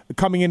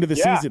coming into the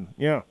season.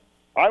 Yeah,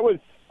 I was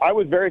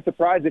very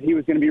surprised that he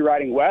was going to be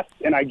riding west,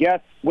 and I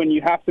guess when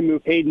you have to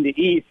move Hayden to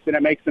east, then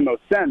it makes the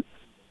most sense.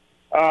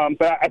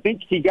 But I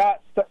think he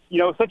got,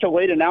 such a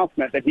late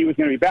announcement that he was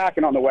going to be back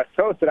and on the West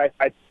Coast that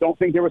I don't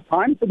think there was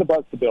time for the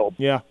buzz to build.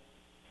 Yeah.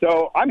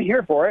 So I'm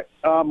here for it.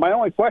 My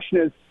only question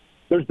is,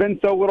 there's been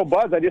so little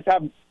buzz, I just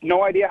have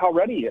no idea how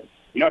ready he is.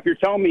 If you're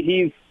telling me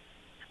he's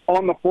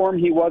on the form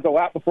he was a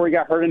lap before he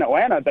got hurt in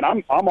Atlanta, then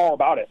I'm all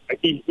about it. Like,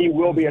 he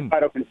will be a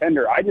title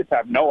contender. I just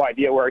have no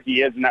idea where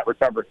he is in that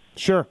recovery.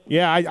 Sure.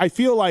 Yeah, I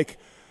feel like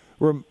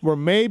we're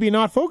maybe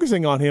not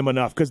focusing on him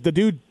enough because the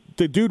dude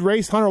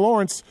raced Hunter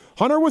Lawrence.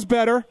 Hunter was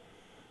better.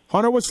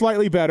 Hunter was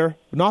slightly better,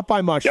 not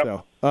by much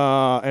though.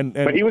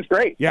 But he was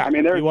great. Yeah, I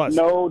mean, there's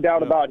no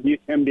doubt about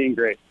him being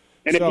great.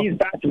 And if he's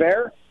back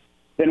there,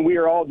 then we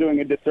are all doing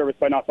a disservice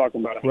by not talking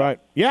about him. Right.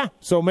 Yeah.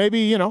 So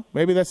maybe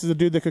this is a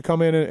dude that could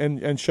come in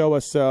and show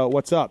us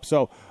what's up.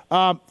 So,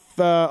 all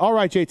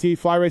right, JT,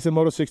 Fly Racing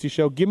Moto 60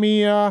 show. Give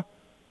me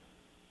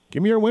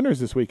your winners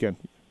this weekend.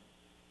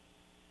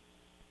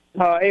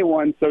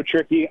 A1, so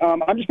tricky.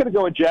 I'm just going to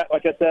go with Jet,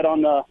 like I said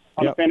on the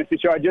fantasy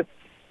show.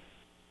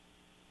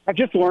 I've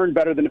just learned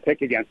better than to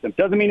pick against him.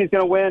 Doesn't mean he's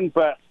going to win,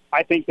 but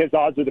I think his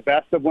odds are the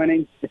best of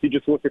winning if you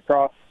just look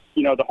across,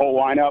 the whole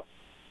lineup.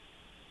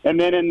 And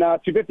then in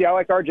 250, I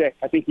like RJ.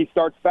 I think he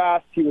starts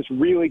fast. He was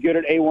really good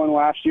at A1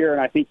 last year,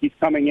 and I think he's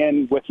coming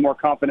in with more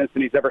confidence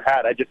than he's ever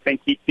had. I just think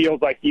he feels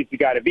like he's the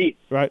guy to beat.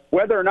 Right.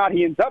 Whether or not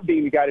he ends up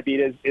being the guy to beat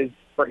is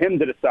for him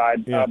to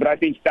decide. Yeah. But I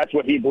think that's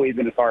what he believes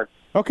in his heart.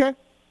 Okay.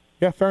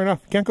 Yeah, fair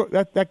enough. Can't go.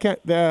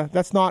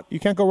 That's not. You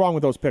can't go wrong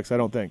with those picks. I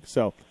don't think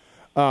so.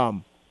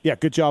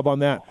 Good job on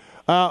that.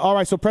 All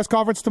right, so press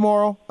conference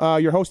tomorrow.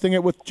 You're hosting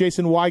it with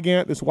Jason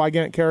Wygant, this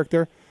Wygant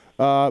character.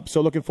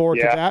 So looking forward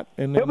to that.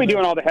 And he'll be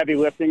doing all the heavy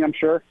lifting, I'm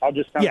sure. I'll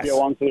just kind of be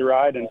along for the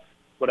ride and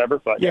whatever.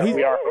 But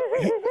we are.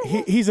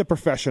 He's a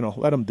professional.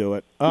 Let him do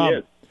it. He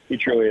is. He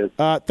truly is.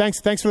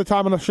 Thanks for the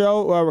time on the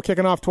show. We're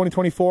kicking off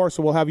 2024,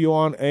 so we'll have you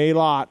on a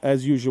lot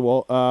as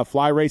usual.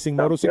 Fly Racing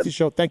Moto 60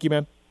 show. Thank you,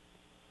 man.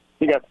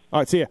 See you guys. All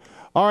right, see ya.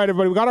 All right,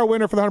 everybody, we got our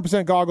winner for the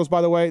 100% goggles,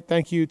 by the way.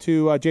 Thank you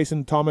to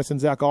Jason Thomas and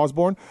Zach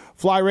Osborne.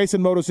 Fly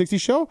Racing Moto 60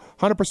 show,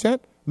 100%.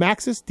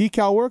 Maxis,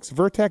 Decal Works,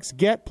 Vertex,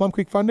 Get, Plum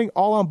Creek Funding,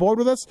 all on board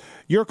with us.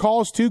 Your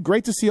calls, too.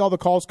 Great to see all the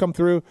calls come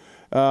through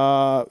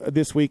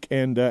this week,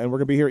 and we're going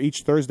to be here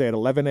each Thursday at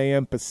 11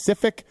 a.m.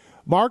 Pacific.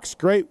 Marks,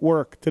 great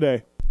work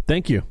today.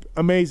 Thank you.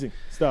 Amazing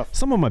stuff.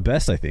 Some of my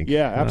best, I think.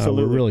 Yeah,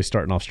 absolutely. We're really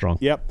starting off strong.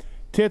 Yep.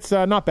 Tits,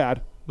 not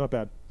bad. Not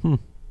bad.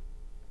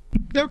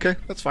 Yeah, okay,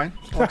 that's fine.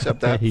 I'll accept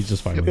that. He's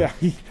just fine with Yeah,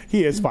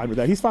 he is fine with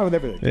that. He's fine with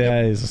everything.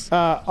 Yeah, he's just,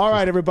 all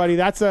right, everybody.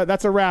 That's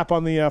a wrap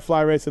on the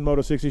Fly Racing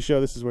Moto 60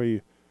 show. This is where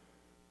you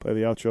play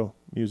the outro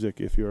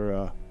music if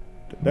you're...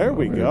 there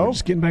we go. We're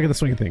just getting back in the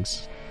swing of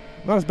things.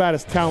 Not as bad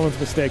as Talon's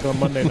mistake on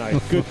Monday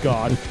night. Good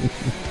God.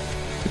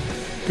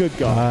 Good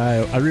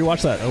God. I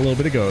rewatched that a little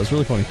bit ago. It was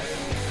really funny.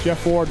 Jeff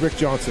Ford, Rick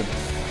Johnson.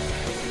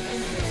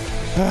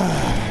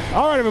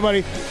 All right,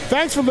 everybody.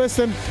 Thanks for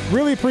listening.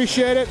 Really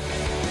appreciate it.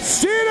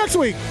 See you next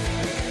week.